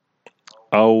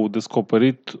au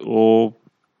descoperit o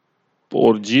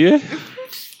orgie.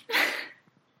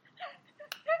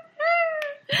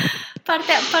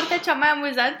 Partea cea mai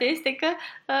amuzantă este că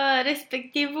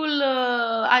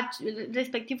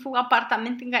respectivul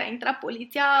apartament în care a intrat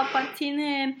poliția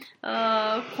aparține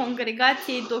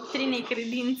Congregației Doctrinei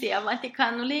Credinței a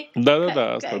Vaticanului,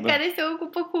 care se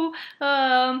ocupă cu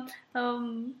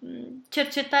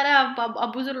cercetarea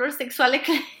abuzurilor sexuale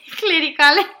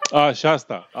clericale. Și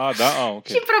asta. Ok.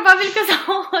 Și probabil că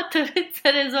s-au hotărât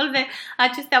să rezolve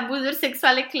aceste abuzuri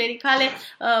sexuale clericale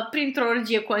printr-o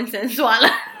orgie consensuală.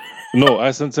 Nu,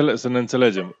 hai să ne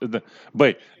înțelegem.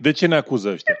 Băi, de ce ne acuză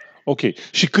ăștia? Ok,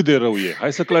 și cât de rău e?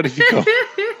 Hai să clarificăm.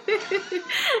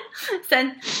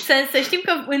 Să știm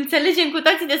că înțelegem cu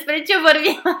toții despre ce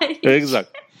vorbim aici.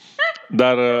 Exact.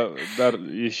 Dar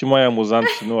e și mai amuzant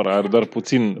și nu are doar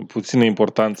puțină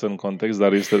importanță în context,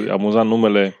 dar este amuzant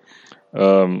numele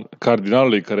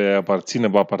cardinalului care aparține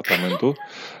apartamentul,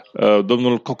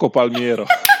 domnul Coco Palmiero.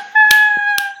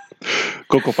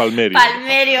 Coco Palmeri.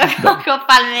 Coco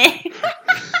Palmeri.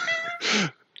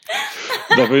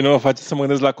 Dar pe mine mă face să mă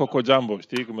gândesc la Coco Jumbo,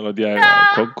 știi? Cu melodia aia.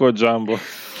 Coco Jumbo.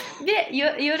 Bine,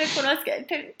 eu recunosc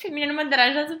că pe mine nu mă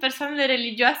deranjează persoanele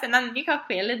religioase, n-am nimic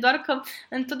cu ele, doar că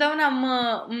întotdeauna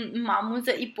mă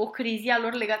amuză ipocrizia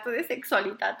lor legată de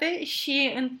sexualitate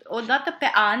și odată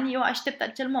pe an eu aștept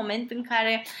acel moment în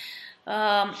care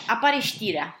apare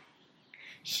știrea.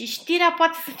 Și știrea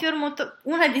poate să fie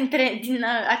una din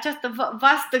această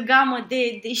vastă gamă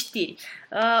de știri.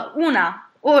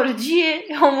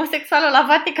 Orgie homosexuală la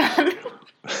Vatican.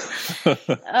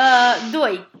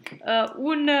 2.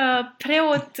 Un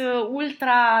preot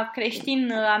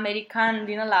ultra-creștin american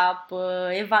din ăla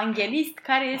evanghelist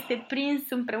care este prins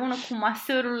împreună cu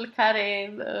masorul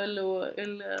care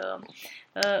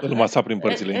îl masa prin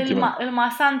părțile intime. Îl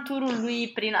masa în turul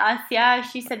lui prin Asia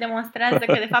și se demonstrează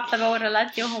că de fapt avea o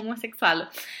relație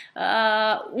homosexuală.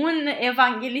 Un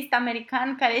evanghelist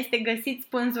american care este găsit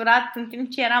spânzurat în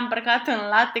timp ce era îmbrăcat în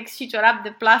latex și ciorap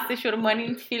de plasă și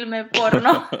urmărind filme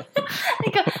porno.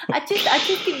 Adică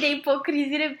acest tip de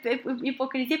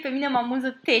ipocrizie pe mine mă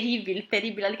amuză teribil.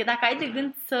 Adică dacă ai de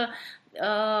gând să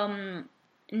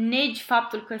negi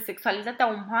faptul că sexualitatea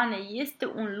umană este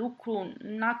un lucru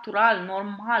natural,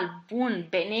 normal, bun,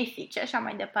 benefic și așa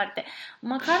mai departe,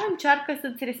 măcar încearcă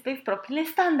să-ți respecti propriile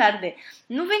standarde.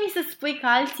 Nu veni să spui că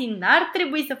alții n-ar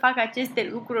trebui să facă aceste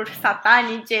lucruri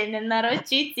satanice,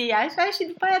 nenărăciții, așa, și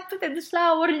după aia tu te duci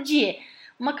la orgie.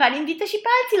 Măcar invită și pe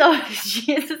alții la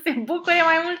orgie să se bucure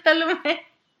mai multă lume.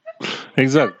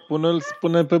 Exact.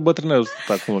 Pune pe bătrânel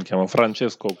ăsta, cum îl cheamă,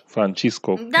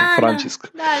 Francisco. Da.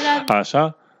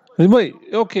 Așa? Deci, băi,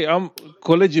 ok, am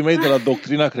colegii mei de la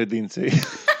Doctrina Credinței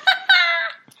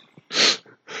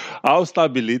au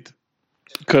stabilit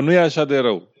că nu e așa de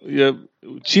rău.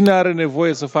 Cine are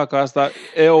nevoie să facă asta,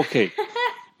 e ok.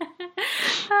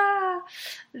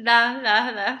 Da.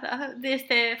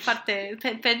 Este foarte,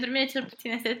 pentru mine cel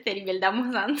puțin este teribil de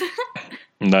amuzant.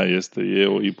 Da, e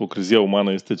o ipocrizie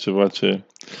umană, este ceva ce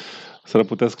s-ar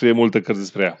putea scrie multe cărți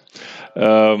despre ea.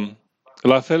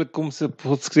 La fel cum se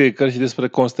pot scrie cărți și despre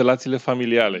constelațiile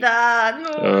familiale. Da,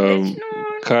 deci nu.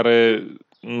 Care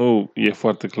nu e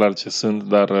foarte clar ce sunt,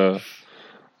 dar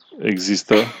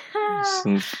există.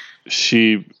 Sunt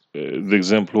și, de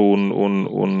exemplu,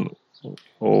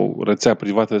 o rețea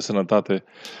privată de sănătate,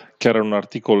 chiar un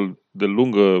articol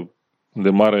de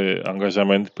mare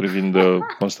angajament privind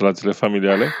constelațiile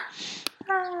familiale,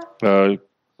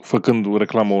 făcând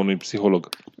reclamă unui psiholog.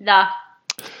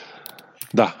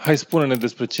 Da, hai spune-ne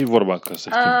despre ce e vorba, că să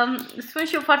știm. Sunt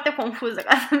și eu foarte confuză,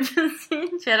 ca să fiu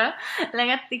sinceră,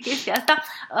 legat de chestia asta.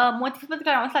 Motivul pentru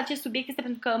care am lăsat acest subiect este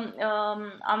pentru că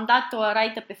am dat o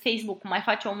raită pe Facebook, mai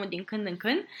face omul din când în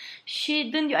când, și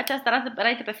dând eu această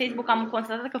raită pe Facebook, am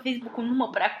constatat că Facebook-ul nu mă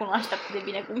prea cunoaște atât de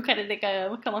bine cum crede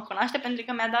că mă cunoaște, pentru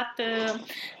că mi-a dat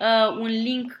un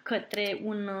link către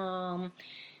un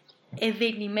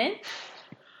eveniment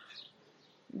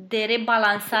de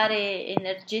rebalansare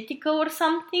energetică or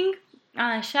something,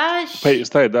 așa. Păi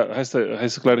stai, dar hai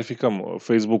să clarificăm.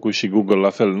 Facebook-ul și Google la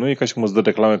fel, nu e ca și cum îți dă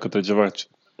reclame către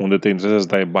unde te interesează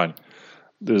să dai bani.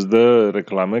 Îți dă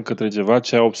reclame către ceva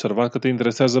ce a observat că te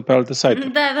interesează pe alte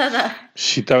site-uri. Da.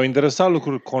 Și te-au interesat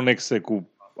lucruri conexe cu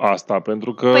asta,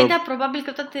 pentru că... Păi da, probabil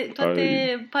că toate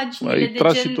paginile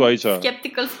de gen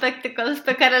Skeptical Spectacles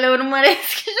pe care le urmăresc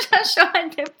și așa mai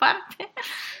departe.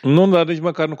 Nu, dar nici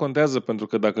măcar nu contează, pentru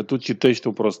că dacă tu citești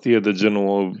o prostie de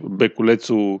genul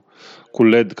beculețul cu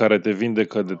LED care te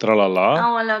vindecă de tralala,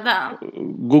 aoleu, da.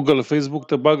 Google, Facebook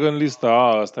te bagă în lista,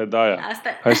 asta e de aia.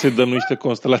 Hai să-i dăm niște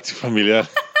constelații familiare.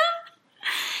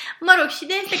 Mă rog, și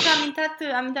de este că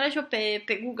am intrat și eu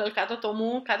pe Google ca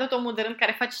tot omul de rând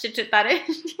care face cercetare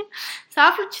să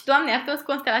aflu ce, Doamne, iartă-ți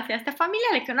constelațiile astea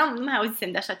familiale, că nu mai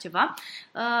auzisem de așa ceva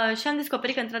și am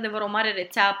descoperit că într-adevăr o mare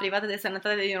rețea privată de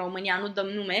sănătate din România, nu dăm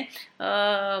nume,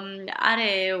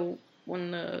 are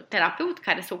un terapeut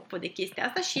care se ocupă de chestia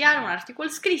asta și are un articol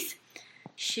scris.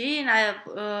 Și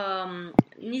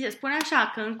ni se spune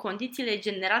așa că în condițiile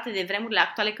generate de vremurile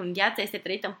actuale, când viața este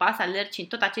trăită în pas alert și în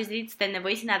tot acest ritm suntem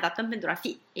nevoiți să ne adaptăm pentru a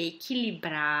fi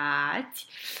echilibrați,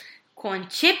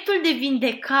 conceptul de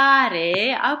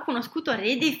vindecare a cunoscut o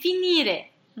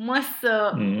redefinire. Mă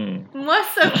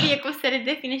să fie cum se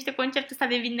redefinește conceptul ăsta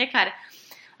de vindecare.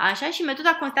 Așa, și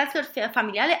metoda constelațiilor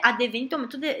familiale a devenit o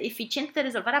metodă eficientă de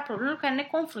rezolvare a problemelor cu care ne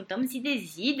confruntăm zi de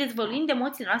zi, dezvăluind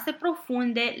emoțiile noastre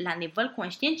profunde, la nivel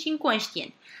conștient și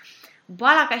inconștient.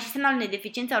 Boala, ca și semn al unei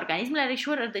deficiențe a organismului, are și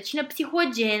o rădăcină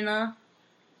psihogenă.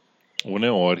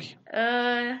 Uneori.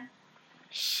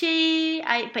 Și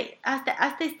păi,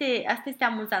 asta este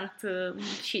amuzant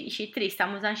și trist,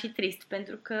 amuzant și trist,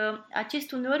 pentru că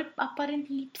acest uneori aparent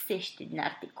lipsește din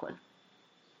articol.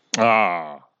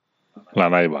 La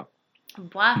naiba.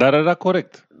 Boa. Dar era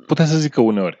corect. Putea să zică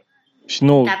uneori. Și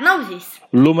nu. Dar n-au zis.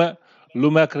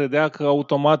 Lumea credea că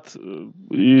automat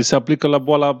se aplică la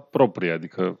boala proprie,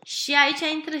 adică... Și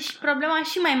aici intră și problema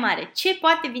și mai mare. Ce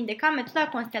poate vindeca metoda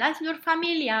constelațiilor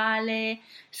familiale?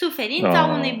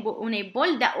 Suferința unei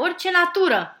boli de orice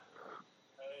natură.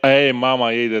 Ei,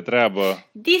 mama ei de treabă.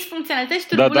 Disfuncționalități,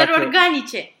 tulburări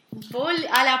organice, boli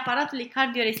ale aparatului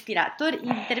cardiorespirator,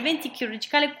 intervenții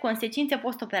chirurgicale cu consecințe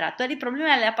postoperatorii, probleme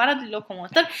ale aparatului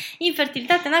locomotor,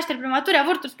 infertilitate, nașteri premature,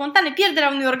 avorturi spontane, pierderea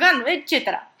unui organ, etc.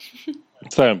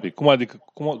 Stai un pic,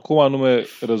 cum anume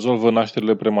rezolvă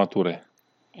nașterile premature?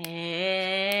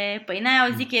 Păi n-ai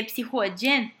auzit că e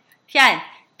psihogen?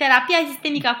 Terapia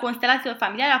sistemică a constelațiilor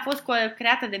familiale a fost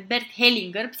creată de Bert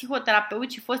Hellinger,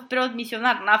 psihoterapeut și fost preot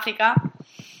misionar în Africa.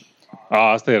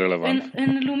 Asta e relevant.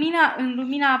 În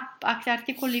lumina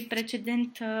articolului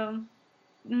precedent,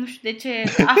 nu știu de ce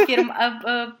afirm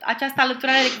această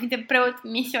alăturare de cuvinte preot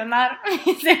misionar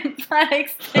se pare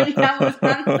extrem de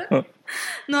amuzantă.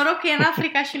 Noroc că e în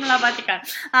Africa și nu la Vatican.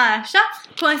 Așa,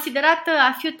 considerată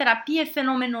a fi o terapie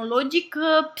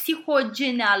fenomenologică,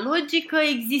 psihogenealogică,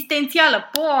 existențială.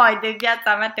 Poi, de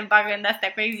viața mea te bagă în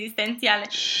astea cu existențiale.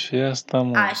 Și asta,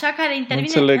 mă. Așa, care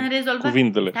intervine în rezolvarea...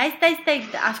 cuvintele. Stai,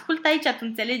 ascultă aici, tu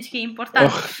înțelegi că e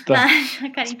important. Da. Așa,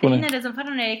 care intervine în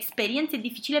rezolvarea unei experiențe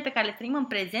dificile pe care le trăim în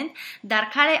prezent, dar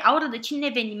care au rădăcini în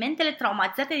evenimentele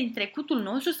traumatizate din trecutul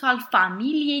nostru sau al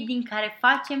familiei din care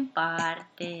facem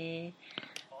parte.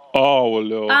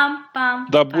 Aoleu.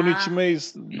 Dar bunicii mei,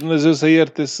 Dumnezeu să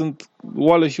ierte, sunt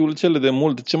oale și ulcele de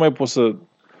mult. Ce mai pot să...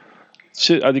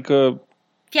 Adică...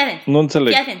 Nu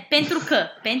înțeleg. Fii atent.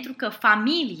 Pentru că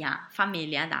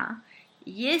familia, da,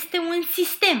 este un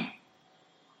sistem.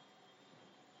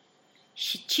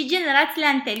 Și generațiile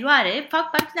anterioare fac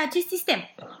parte din acest sistem.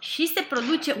 Și se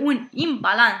produce un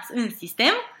imbalans în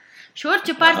sistem și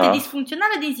orice parte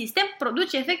disfuncțională din sistem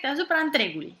produce efecte asupra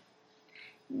întregului.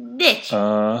 Deci,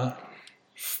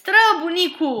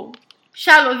 străbunicul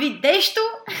și-a lovit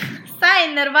deștul, s-a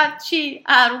enervat și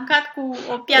a aruncat cu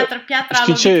o piatră, a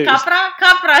lovit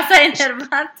capra s-a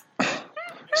enervat.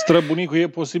 Străbunicul e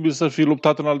posibil să fi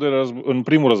luptat în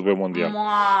primul război mondial.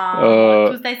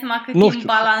 Tu stai seama cât timp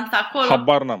balans acolo?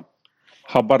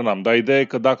 Habar n-am, dar ideea e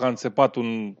că dacă a înțepat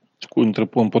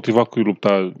împotriva cui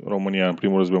lupta România în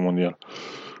primul război mondial,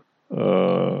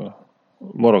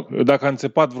 mă rog, dacă a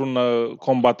înțepat vreun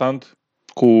combatant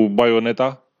cu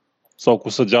baioneta sau cu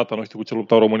săgeata, nu știu cu ce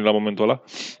luptau românii la momentul ăla,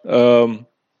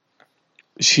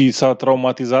 și s-a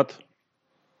traumatizat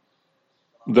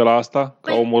de la asta,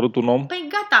 că a omorât un om? Păi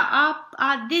gata,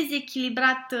 a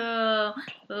dezechilibrat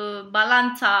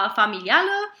balanța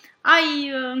familială,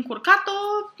 ai încurcat-o,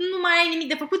 nu mai ai nimic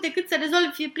de făcut decât să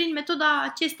rezolvi prin metoda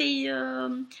acestei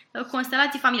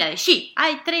constelații familiale. Și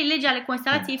ai 3 legi ale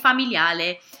constelației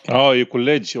familiale. E cu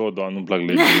legi? Doamne, nu-mi plac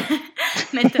legile.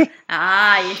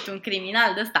 Ești un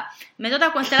criminal de ăsta. Metoda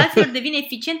constelațiilor devine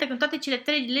eficientă când toate cele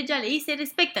 3 legi ale ei se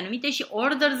respectă, numite și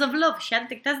orders of love, și ea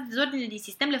detectează dezordinile din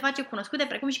sistem, le face cunoscute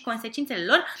precum și consecințele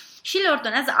lor și le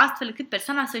ordonează astfel încât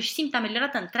persoana să-și simtă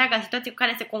ameliorată întreaga situație cu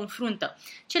care se confruntă.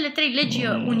 Cele 3 legi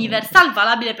universal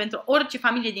valabile pentru orice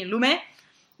familie din lume,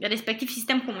 respectiv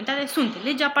sistem comunitate, sunt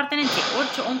legea apartenenței.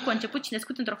 Orice om conceput și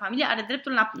născut într-o familie are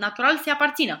dreptul natural să-i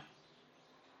aparțină.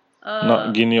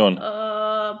 Ghinion.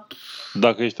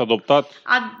 Dacă ești adoptat,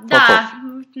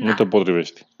 nu te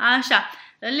potrivești. Așa.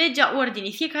 Legea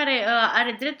ordinii. Fiecare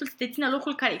are dreptul să dețină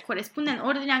locul care îi corespunde în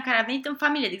ordinea în care a venit în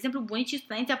familie. De exemplu, bunicii sunt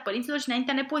înaintea părinților și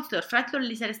înaintea nepoților. Fraților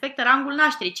li se respectă rangul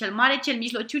nașterii, cel mare, cel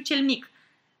mijlociu, cel mic.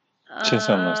 Ce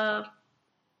înseamnă asta?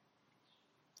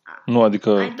 Nu, adică...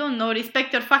 I don't know,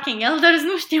 respect your fucking elders,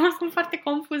 nu știu, sunt foarte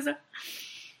confuză.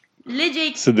 Legea...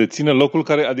 Să dețină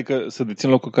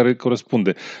locul care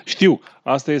corespunde. Știu,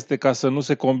 asta este ca să nu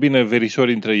se combine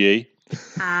verișorii între ei.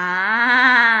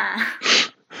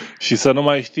 Și să nu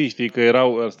mai știi că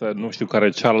erau ăsta, nu știu care,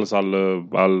 Charles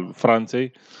al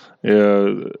Franței,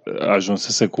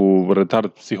 ajunsese cu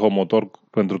retard psihomotor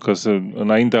pentru că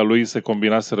înaintea lui se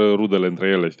combinaseră rudele între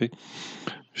ele, știi?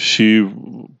 Și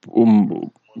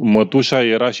mătușa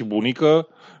era și bunică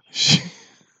și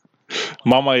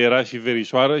mama era și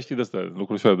verișoară, știi, de astea,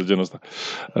 lucruri de genul ăsta.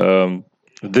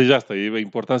 Deci asta, e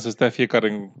important să stea fiecare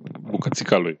în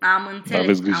bucățica lui. Am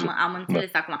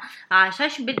înțeles acum. Așa,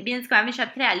 și bineînțeles că mai avem și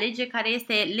a 3-a lege, care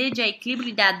este legea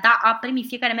echilibrului de a primi.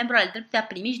 Fiecare membru are dreptul de a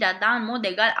primi și de a da în mod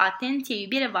egal atenție,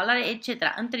 iubire, valoare, etc.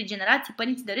 Între generații,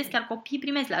 părinții dăresc, iar copiii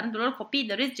primesc. La rândul lor, copiii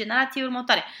dăresc generației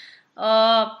următoare.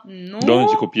 Nu? Doamne,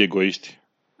 ce copii egoiști.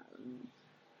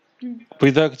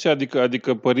 Păi da, ce?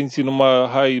 Adică părinții numai,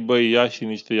 hai băi, ia și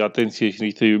niște atenție și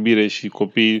niște iubire și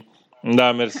copii...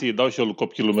 Da, mersi, dau și eu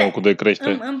copilul meu cu de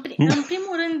crește.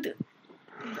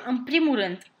 În primul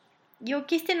rând, e o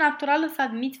chestie naturală să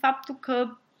admiți faptul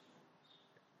că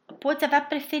poți avea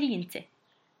preferințe.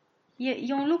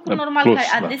 E un lucru normal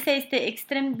care adesea este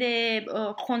extrem de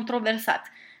controversat.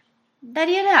 Dar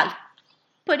e real.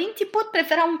 Părinții pot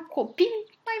prefera un copil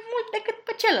mai mult decât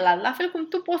pe celălalt. La fel cum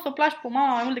tu poți să-l placi pe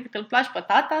mama mai mult decât îl placi pe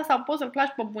tata, sau poți să-l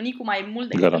placi pe bunicul mai mult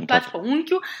decât îl placi pe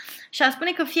unchiul. Și a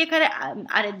spune că fiecare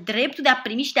are dreptul de a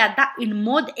primi și de a da în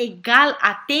mod egal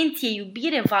atenție,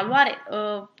 iubire, valoare.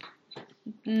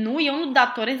 Nu, eu nu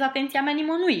datorez atenția mea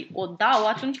nimănui. O dau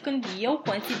atunci când eu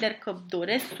consider că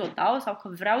doresc să o dau sau că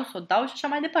vreau să o dau și așa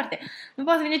mai departe. Nu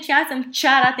poate să vine cineva să-mi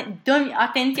ceară dă-mi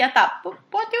atenția ta.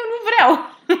 Poate eu nu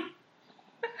vreau.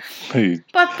 Păi,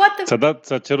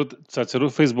 ți-a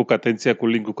cerut Facebook atenția cu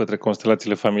link-ul către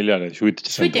constelațiile familiale și uite ce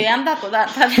se întâmplă. Eu i-am dat-o, da.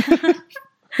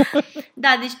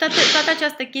 Da, deci toată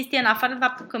această chestie, în afară de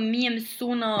faptul că mie îmi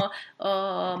sună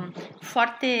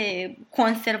foarte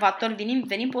conservator,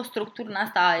 venim pe o structură în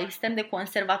asta extrem de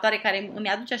conservatoare, care îmi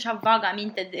aduce așa vag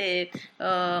aminte de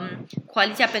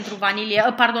Coaliția pentru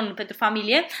pentru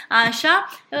familie, așa,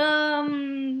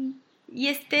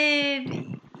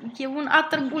 e un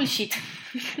utter bullshit.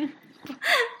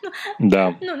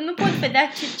 Da. Nu pot vedea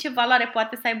ce valoare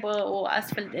poate să aibă o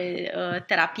astfel de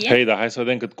terapie. Hei, dar hai să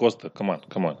vedem cât costă. Come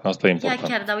on. Asta e important. Ia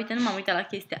chiar, dar uite, nu m-am uitat la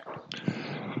chestia.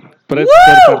 Preț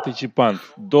per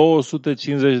participant,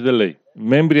 250 de lei.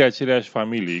 Membrii aceleași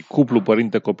familii, cuplu,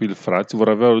 părinte, copil, frați, vor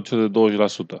avea o reducere de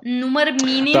 20%. Număr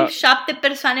minim, 7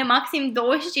 persoane, maxim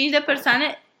 25 de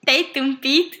persoane. Te-ai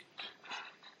tâmpit?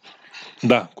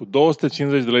 Da, cu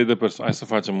 250 de lei de persoane. Hai să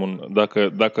facem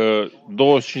dacă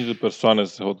 25 de persoane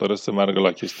se hotărăsc să meargă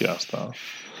la chestia asta,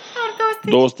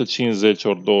 250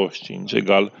 ori 25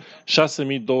 egal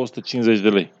 6250 de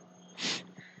lei.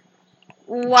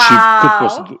 Wow!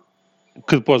 Și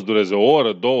cât poți dureze? O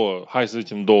oră, 2, hai să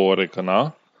zicem 2 ore, că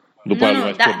na?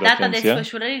 După data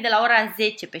desfășurării de la ora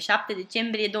 10, pe 7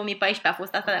 decembrie 2014 a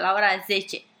fost asta, de la ora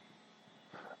 10.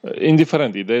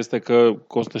 Indiferent, ideea este că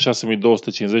costă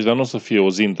 6250, dar nu o să fie o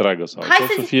zi întreagă. Sau hai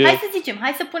să zicem,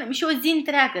 hai să punem și o zi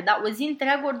întreagă, da? O zi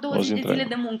întreagă ori 20 de zile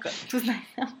de muncă. Tu stai,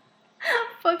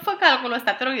 fă calculul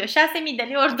ăsta, te rog eu, 6.000 de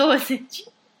lei ori 20.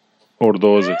 Ori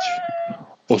 20.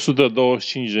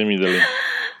 125.000 de lei.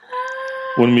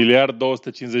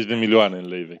 1.250 de milioane în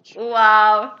lei vechi.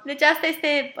 Wow! Deci asta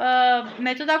este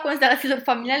metoda constelațiilor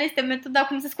familiale, este metoda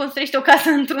cum se construiește o casă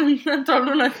într-o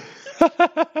lună.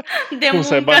 De cum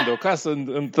să ai bani de o casă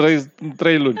în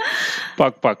 3 luni.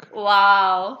 Pac.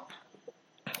 Wow!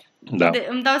 Da.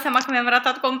 Îmi dau seama că mi-am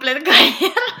ratat complet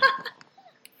cariera.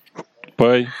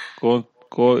 Păi,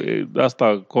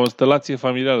 asta, constelație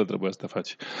familială trebuie să te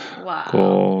faci.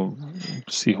 Wow!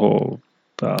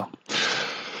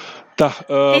 Da. Da,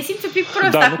 te simți un pic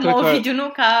prost acum, Ovidiu, nu?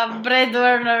 Ca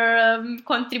breadwinner,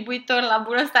 contribuitor la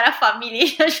bunăstarea familiei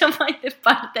și așa mai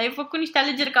departe. Ai făcut niște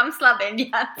alegeri cam slabe în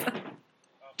viață.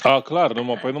 Clar,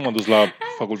 nu m-am dus la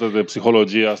facultate de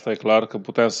psihologie, asta e clar, că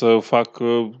puteam să fac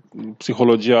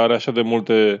psihologia are așa de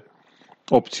multe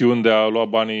opțiuni de a lua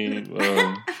banii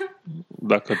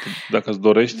dacă îți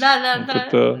dorești. Da,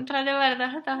 într-adevăr,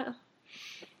 da.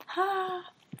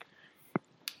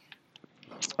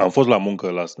 Am fost la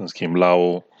muncă, în schimb, la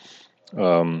o...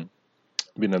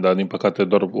 bine, dar din păcate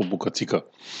doar o bucățică.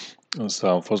 Însă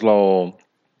am fost la o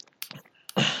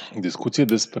discuție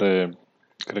despre,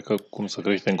 cred că, cum să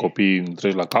creștem copii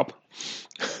întregi la cap,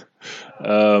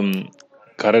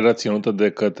 care era ținută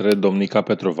de către domnica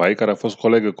Petrovai, care a fost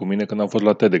colegă cu mine când am fost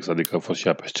la TEDx, adică a fost și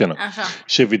ea pe scenă. Așa.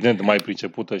 Și evident mai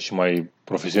pricepută și mai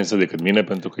profesionistă decât mine,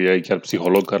 pentru că ea e chiar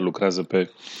psiholog care lucrează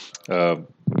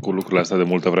cu lucrurile astea de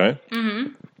multă vreme.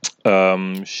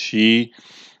 Și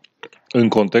în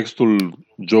contextul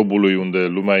jobului unde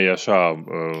lumea e așa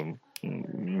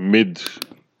mid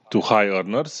to high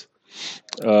earners,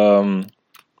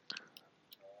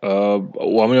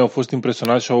 oamenii au fost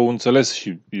impresionați și au înțeles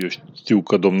și eu știu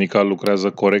că domnica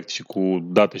lucrează corect și cu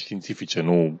date științifice,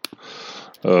 nu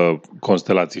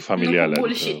constelații familiale. Nu cu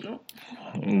bullshit, nu?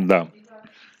 Da.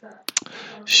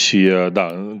 Și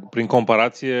prin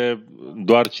comparație,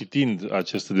 doar citind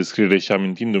această descriere și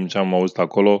amintindu-mi ce am auzit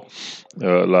acolo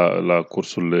la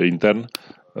cursul intern,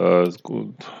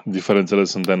 diferențele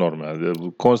sunt enorme.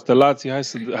 Constelații,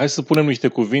 hai să punem niște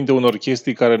cuvinte unor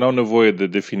chestii care n-au nevoie de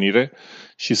definire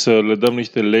și să le dăm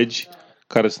niște legi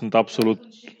care sunt absolut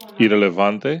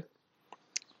irelevante.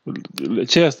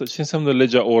 Ce e asta? Ce înseamnă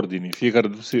legea ordinii? Fiecare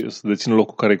să dețină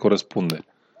locul care îi corespunde.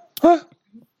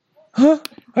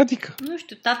 Adică? Nu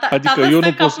știu, tata eu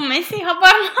stă ca cu Messi,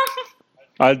 habar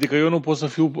n-am. Adică eu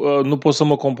nu pot să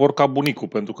mă compor ca bunicul,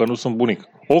 pentru că nu sunt bunic.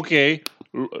 Ok,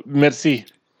 mersi.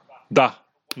 Da,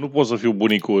 nu pot să fiu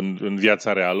bunicul în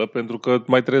viața reală, pentru că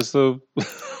mai trebuie să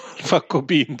fac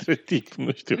copii între timp,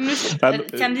 nu știu.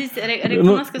 Ți-am zis,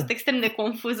 recunosc că sunt extrem de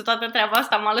confuză toată treaba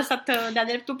asta, m-a lăsat de-a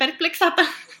dreptul perplexată.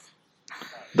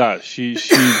 Da, și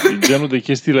genul de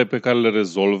chestiile pe care le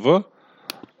rezolvă,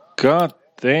 God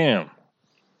damn.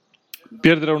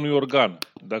 Pierderea unui organ.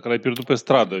 Dacă l-ai pierdut pe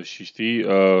stradă și știi,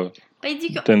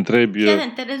 te întrebi...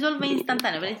 Te rezolvă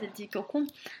instantaneu, vrei să zic eu cum?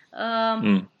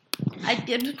 Ai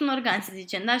pierdut un organ, să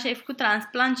zicem, da? Și ai făcut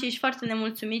transplant și ești foarte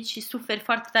nemulțumit și suferi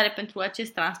foarte tare pentru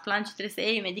acest transplant și trebuie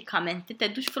să iei medicamente. Te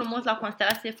duci frumos la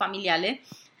constelațiile familiale,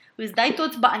 îți dai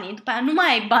toți banii, după aia nu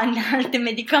mai ai bani de alte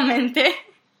medicamente.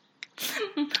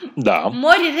 Da.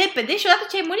 Mori repede și odată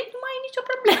ce ai murit nu mai ai nicio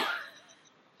problemă.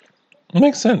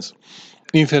 Make sense.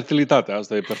 Infertilitatea,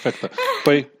 asta e perfectă.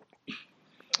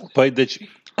 Păi, deci,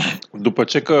 după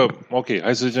ce că, ok,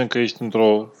 hai să zicem că ești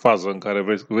într-o fază în care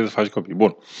vrei să faci copii.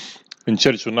 Bun.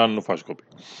 Încerci un an, nu faci copii.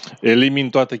 Elimini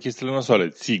toate chestiile nasoale.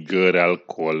 Țigări,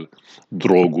 alcool,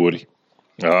 droguri,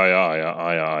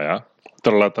 aia.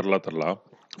 Tărla.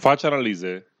 Faci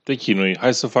analize, te chinui,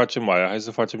 hai să facem aia, hai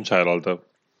să facem cealaltă.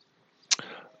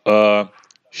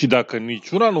 Și dacă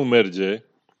niciuna nu merge,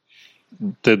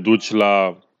 te duci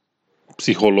la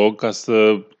psiholog ca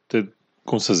să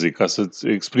ca să-ți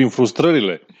exprimi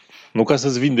frustrările, nu ca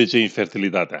să-ți vindece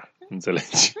infertilitatea,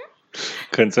 înțelegi?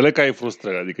 Că înțeleg că ai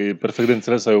frustrări, adică e perfect de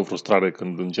înțeles să ai o frustrare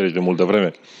când încerci de multă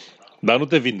vreme, dar nu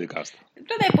te vindecă asta.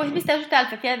 Nu, dar e posibil să te ajute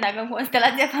altfel, chiar dacă în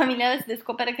constelația familială se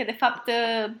descoperă că de fapt,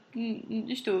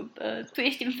 nu știu, tu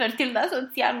ești infertil, dar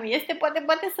soția nu este,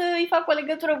 poate să-i fac o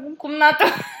legătură cu cumnatul.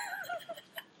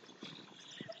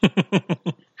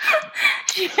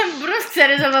 Și brusc se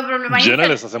rezolvă problema.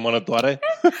 Genele sunt asemănătoare.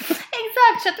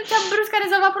 Exact, și atunci brusc a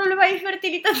rezolvat problema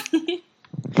infertilității.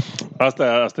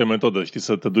 Asta e metodă, știi,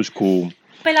 să te duci cu...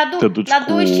 Păi la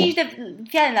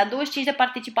 25 de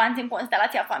participanți în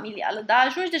constelația familială, da,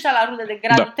 ajungi deja la rude de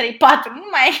gradul 3-4, nu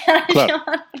mai e chiar așa.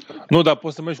 Nu, dar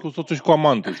poți să mergi cu soțul și cu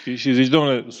amantul, știi? Și zici,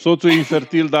 domnule, soțul e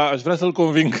infertil, dar aș vrea să-l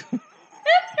conving.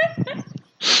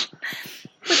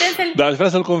 Dar aș vrea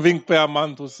să-l conving pe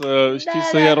amantul să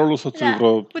ia rolul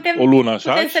soțului o lună,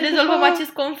 așa? Putem să rezolvăm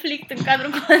acest conflict în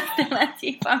cadrul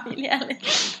constelației familiale.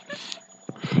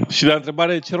 Și la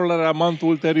întrebare, ce rol are amantul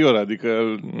ulterior? Adică,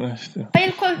 nu știu.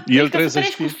 Păi el trebuie să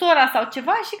știe cu sora sau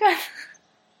ceva și că...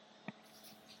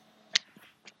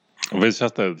 Vezi, și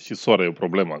asta, și sora e o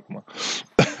problemă acum.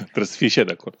 Trebuie să fie și ea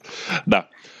de acord. Da.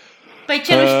 Păi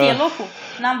ce nu știe locul?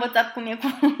 N-am învățat cum e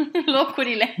cu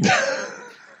locurile.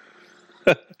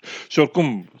 Și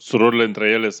oricum, surorile între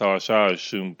ele sau așa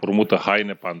își împrumută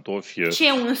haine, pantofi. Ce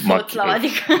e un soț la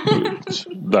adică?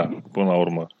 Da, până la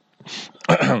urmă.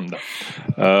 Da.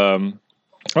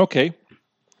 Ok.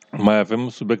 Mai avem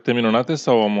subiecte minunate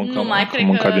sau am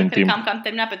mâncat din timp? Cred că am cam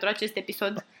terminat pentru acest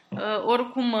episod.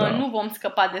 Oricum nu vom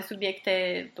scăpa de subiecte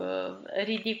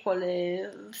ridicole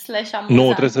 / amuzante. Nu,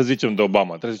 trebuie să zicem de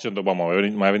Obama.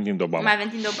 Mai avem timp de Obama. Mai avem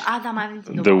timp de Obama. Da, mai avem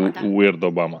timp de Obama. De weird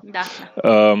Obama. Da.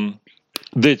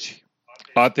 Deci,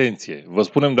 atenție, vă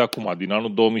spunem de acum, din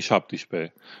anul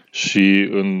 2017 și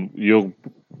eu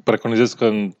preconizez că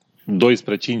în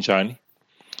 12-5 ani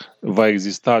va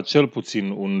exista cel puțin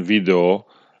un video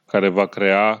care va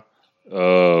crea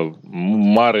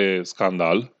mare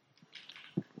scandal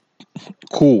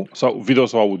sau video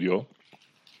sau audio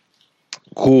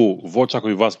cu vocea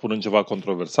cuiva spunând ceva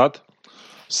controversat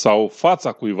sau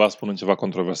fața cuiva spunând ceva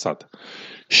controversat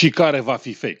și care va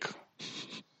fi fake.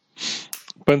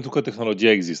 Pentru că tehnologia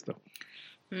există.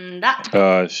 Da.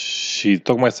 Și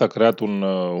tocmai s-a creat un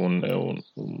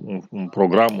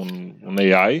program, un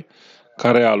AI,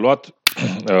 care a luat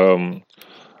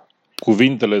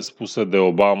cuvintele spuse de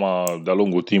Obama de-a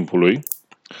lungul timpului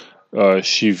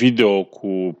și video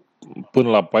cu până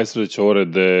la 14 ore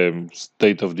de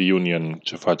State of the Union,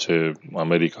 ce face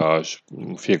America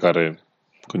fiecare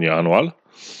când e anual.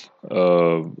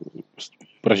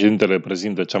 Președintele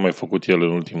prezintă ce a mai făcut el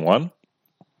în ultimul an.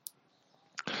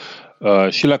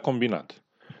 Și le-a combinat.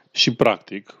 Și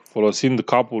practic, folosind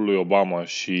capul lui Obama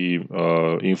și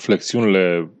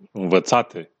inflexiunile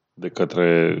învățate de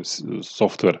către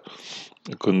software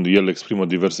când el exprimă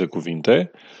diverse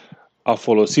cuvinte, a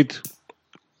folosit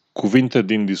cuvinte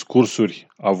din discursuri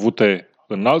avute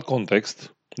în alt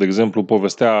context, de exemplu,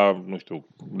 povestea, nu știu,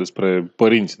 despre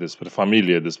părinți, despre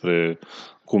familie, despre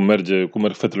cum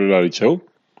merg fetele la liceu.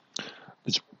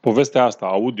 Deci, povestea asta,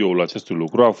 audioul acestui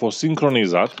lucru, a fost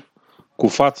sincronizat cu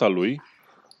fața lui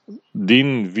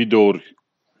din videouri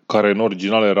care în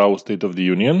original erau State of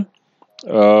the Union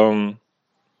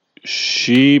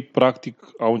și practic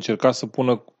au încercat să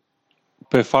pună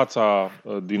pe fața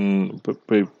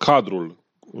pe cadrul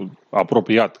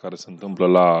apropiat care se întâmplă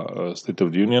la State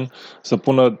of the Union să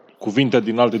pună cuvinte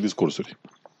din alte discursuri.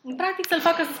 Practic să-l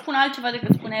facă să spună altceva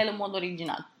decât spunea el în mod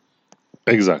original.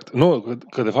 Exact. Nu,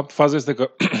 că de fapt faza este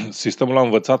că sistemul a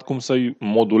învățat cum să-i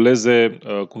moduleze,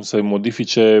 cum să-i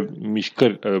modifice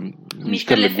mișcările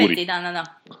gurii. Feței,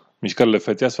 da. Mișcările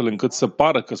feței, astfel încât să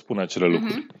pară că spune acele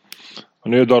lucruri.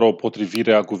 Nu e doar o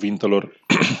potrivire a cuvintelor,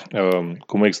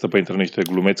 cum există pe internet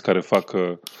niște glumeți care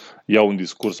iau un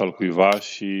discurs al cuiva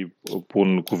și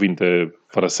pun cuvinte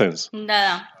fără sens.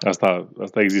 Da.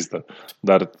 Asta există.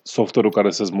 Dar software-ul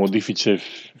care să-ți modifice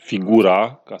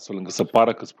figura, astfel încât să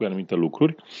pară că spui anumite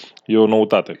lucruri, e o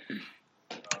noutate.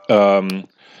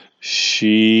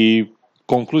 Și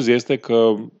concluzia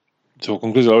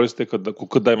lor este că cu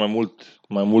cât dai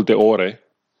mai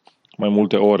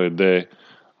multe ore de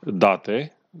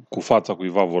date cu fața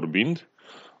cuiva vorbind,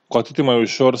 cu atât e mai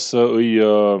ușor să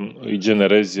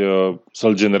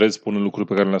să-l generezi spunând lucruri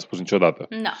pe care nu le-a spus niciodată.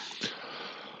 Da.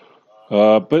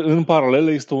 În paralel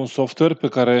există un software pe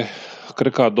care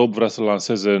cred că Adobe vrea să-l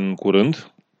lanseze în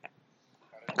curând,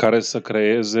 care să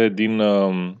creeze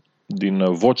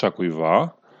din vocea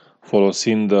cuiva,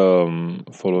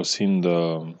 folosind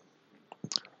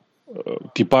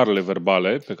tiparele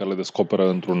verbale pe care le descoperă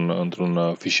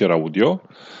într-un fișier audio,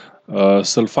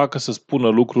 să-l facă să spună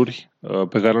lucruri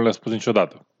pe care nu le-a spus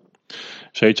niciodată.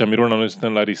 Și aici, Miruna, noi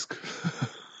suntem la risc.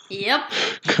 Yep.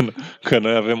 Că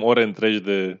noi avem ore întregi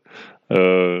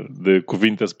de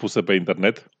cuvinte spuse pe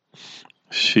internet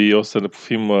și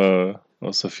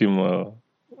o să fim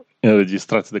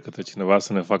înregistrați de către cineva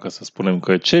să ne facă să spunem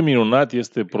că ce minunat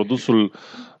este produsul,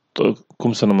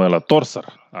 cum se numește la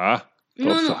Torser.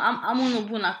 Nu, am unul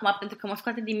bun acum, pentru că mă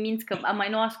scoate din minți că mai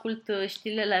nou ascult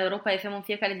știrile la Europa FM în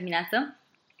fiecare dimineață,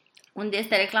 unde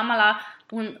este reclama la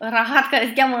un rahat care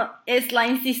se cheamă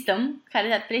S-Line System,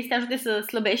 care trebuie să te ajute să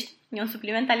slăbești, e un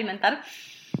supliment alimentar.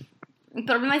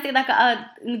 Problema este că dacă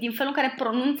din felul în care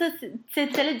pronunță se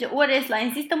înțelege ori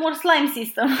S-Line System, ori Slime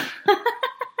System.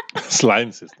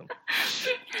 Slime System.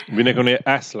 Bine că nu e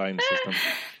S-Line System.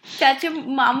 Ceea ce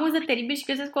mă amuză teribil și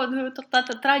găsesc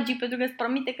totodată tragic, pentru că îți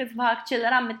promite că îți va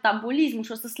accelera metabolismul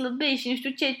și o să slăbești și nu știu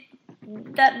ce.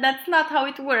 That's not how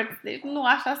it works. Deci nu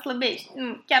așa slăbești.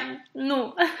 Chiar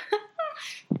nu.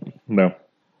 Da.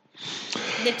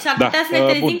 Deci s-ar putea să ne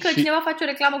trezim că cineva face o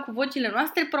reclamă cu vocile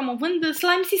noastre promovând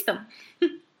Slime System.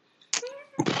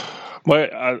 Băi,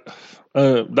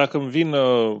 dacă îmi vin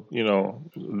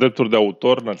drepturi de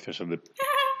autor, n-ar fi așa de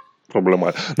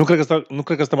problemat. Nu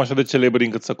cred că stăm așa de celebri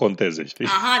încât să conteze, știi?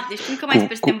 Aha, deci încă mai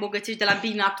sper să te îmbogățești de la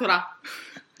Big Natura.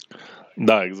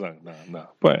 Da, exact,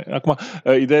 da. Păi, acum,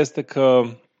 ideea este că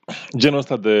genul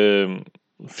ăsta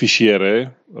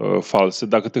fișiere false,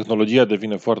 dacă tehnologia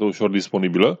devine foarte ușor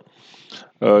disponibilă,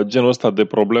 genul ăsta de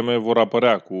probleme vor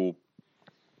apărea cu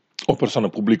o persoană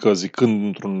publică zicând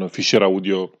într-un fișier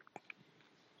audio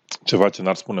ceva ce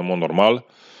n-ar spune în mod normal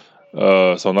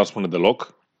sau n-ar spune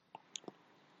deloc.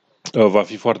 Va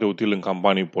fi foarte util în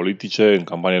campanii politice, în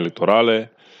campanii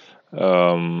electorale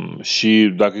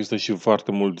și dacă există și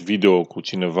foarte mult video cu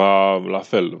cineva, la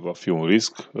fel, va fi un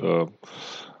risc.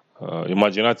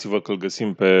 Imaginați-vă că îl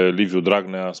găsim pe Liviu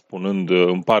Dragnea spunând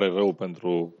îmi pare rău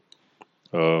pentru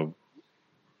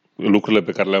lucrurile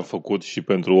pe care le-am făcut și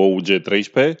pentru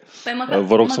OUG-13. Păi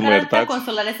vă rog să mă iertați.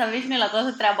 Consolare să aveți la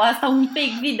toată treaba asta un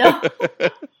fake video.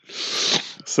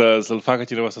 Să-l facă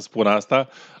cineva să spună asta.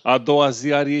 A doua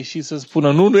zi ar ieși să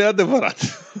spună nu e adevărat.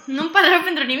 Nu-mi pare rău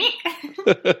pentru nimic.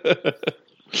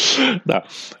 Da,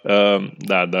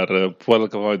 dar poate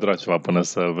că va mai dura ceva până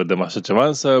să vedem așa ceva,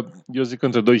 însă eu zic că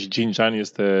între 2 și 5 ani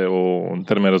este un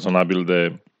termen rezonabil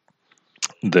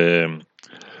de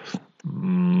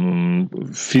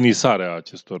finisarea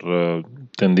acestor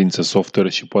tendințe software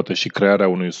și poate și crearea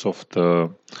unui soft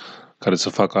care să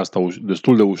facă asta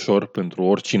destul de ușor pentru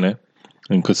oricine,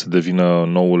 încât să devină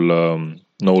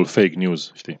noul fake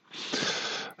news, știi?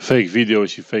 Fake video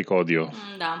și fake audio.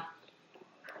 Da.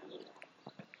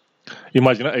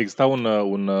 Imagina, exista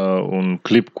un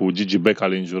clip cu Gigi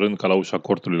Becali înjurând ca la ușa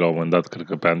cortului la un moment dat, cred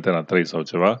că pe Antena 3 sau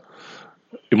ceva.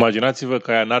 Imaginați-vă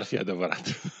că aia n-ar fi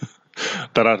adevărat.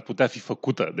 Dar ar putea fi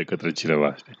făcută de către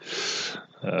cineva, știi?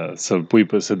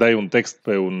 Să dai un text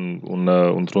pe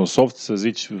într-un soft, să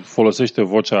zici, folosește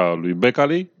vocea lui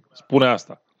Becali, spune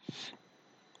asta.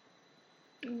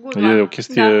 E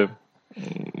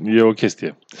o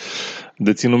chestie.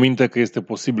 De ținut minte că este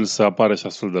posibil să apare și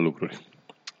astfel de lucruri.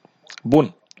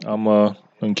 Bun, am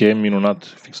încheiat minunat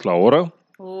fix la oră.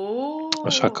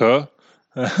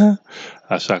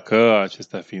 Așa că,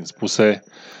 acestea fiind spuse,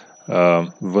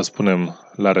 vă spunem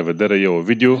la revedere. Eu,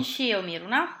 Ovidiu. Și eu,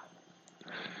 Miruna.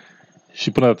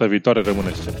 Și până data viitoare,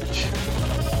 rămâneți sceptici.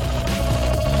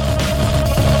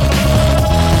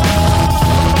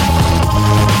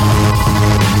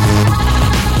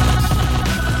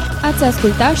 Ați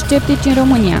ascultat Sceptici în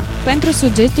România. Pentru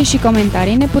sugestii și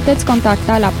comentarii ne puteți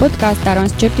contacta la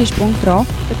podcast@sceptici.ro,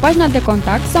 pe pagina de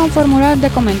contact sau în formular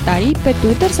de comentarii, pe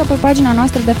Twitter sau pe pagina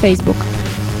noastră de Facebook.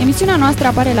 Emisiunea noastră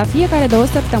apare la fiecare 2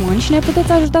 săptămâni și ne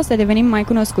puteți ajuta să devenim mai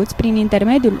cunoscuți prin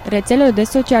intermediul rețelelor de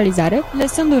socializare,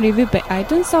 lăsând un review pe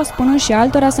iTunes sau spunând și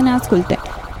altora să ne asculte.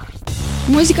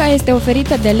 Muzica este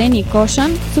oferită de Lenny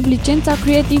Koshan sub licența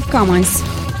Creative Commons.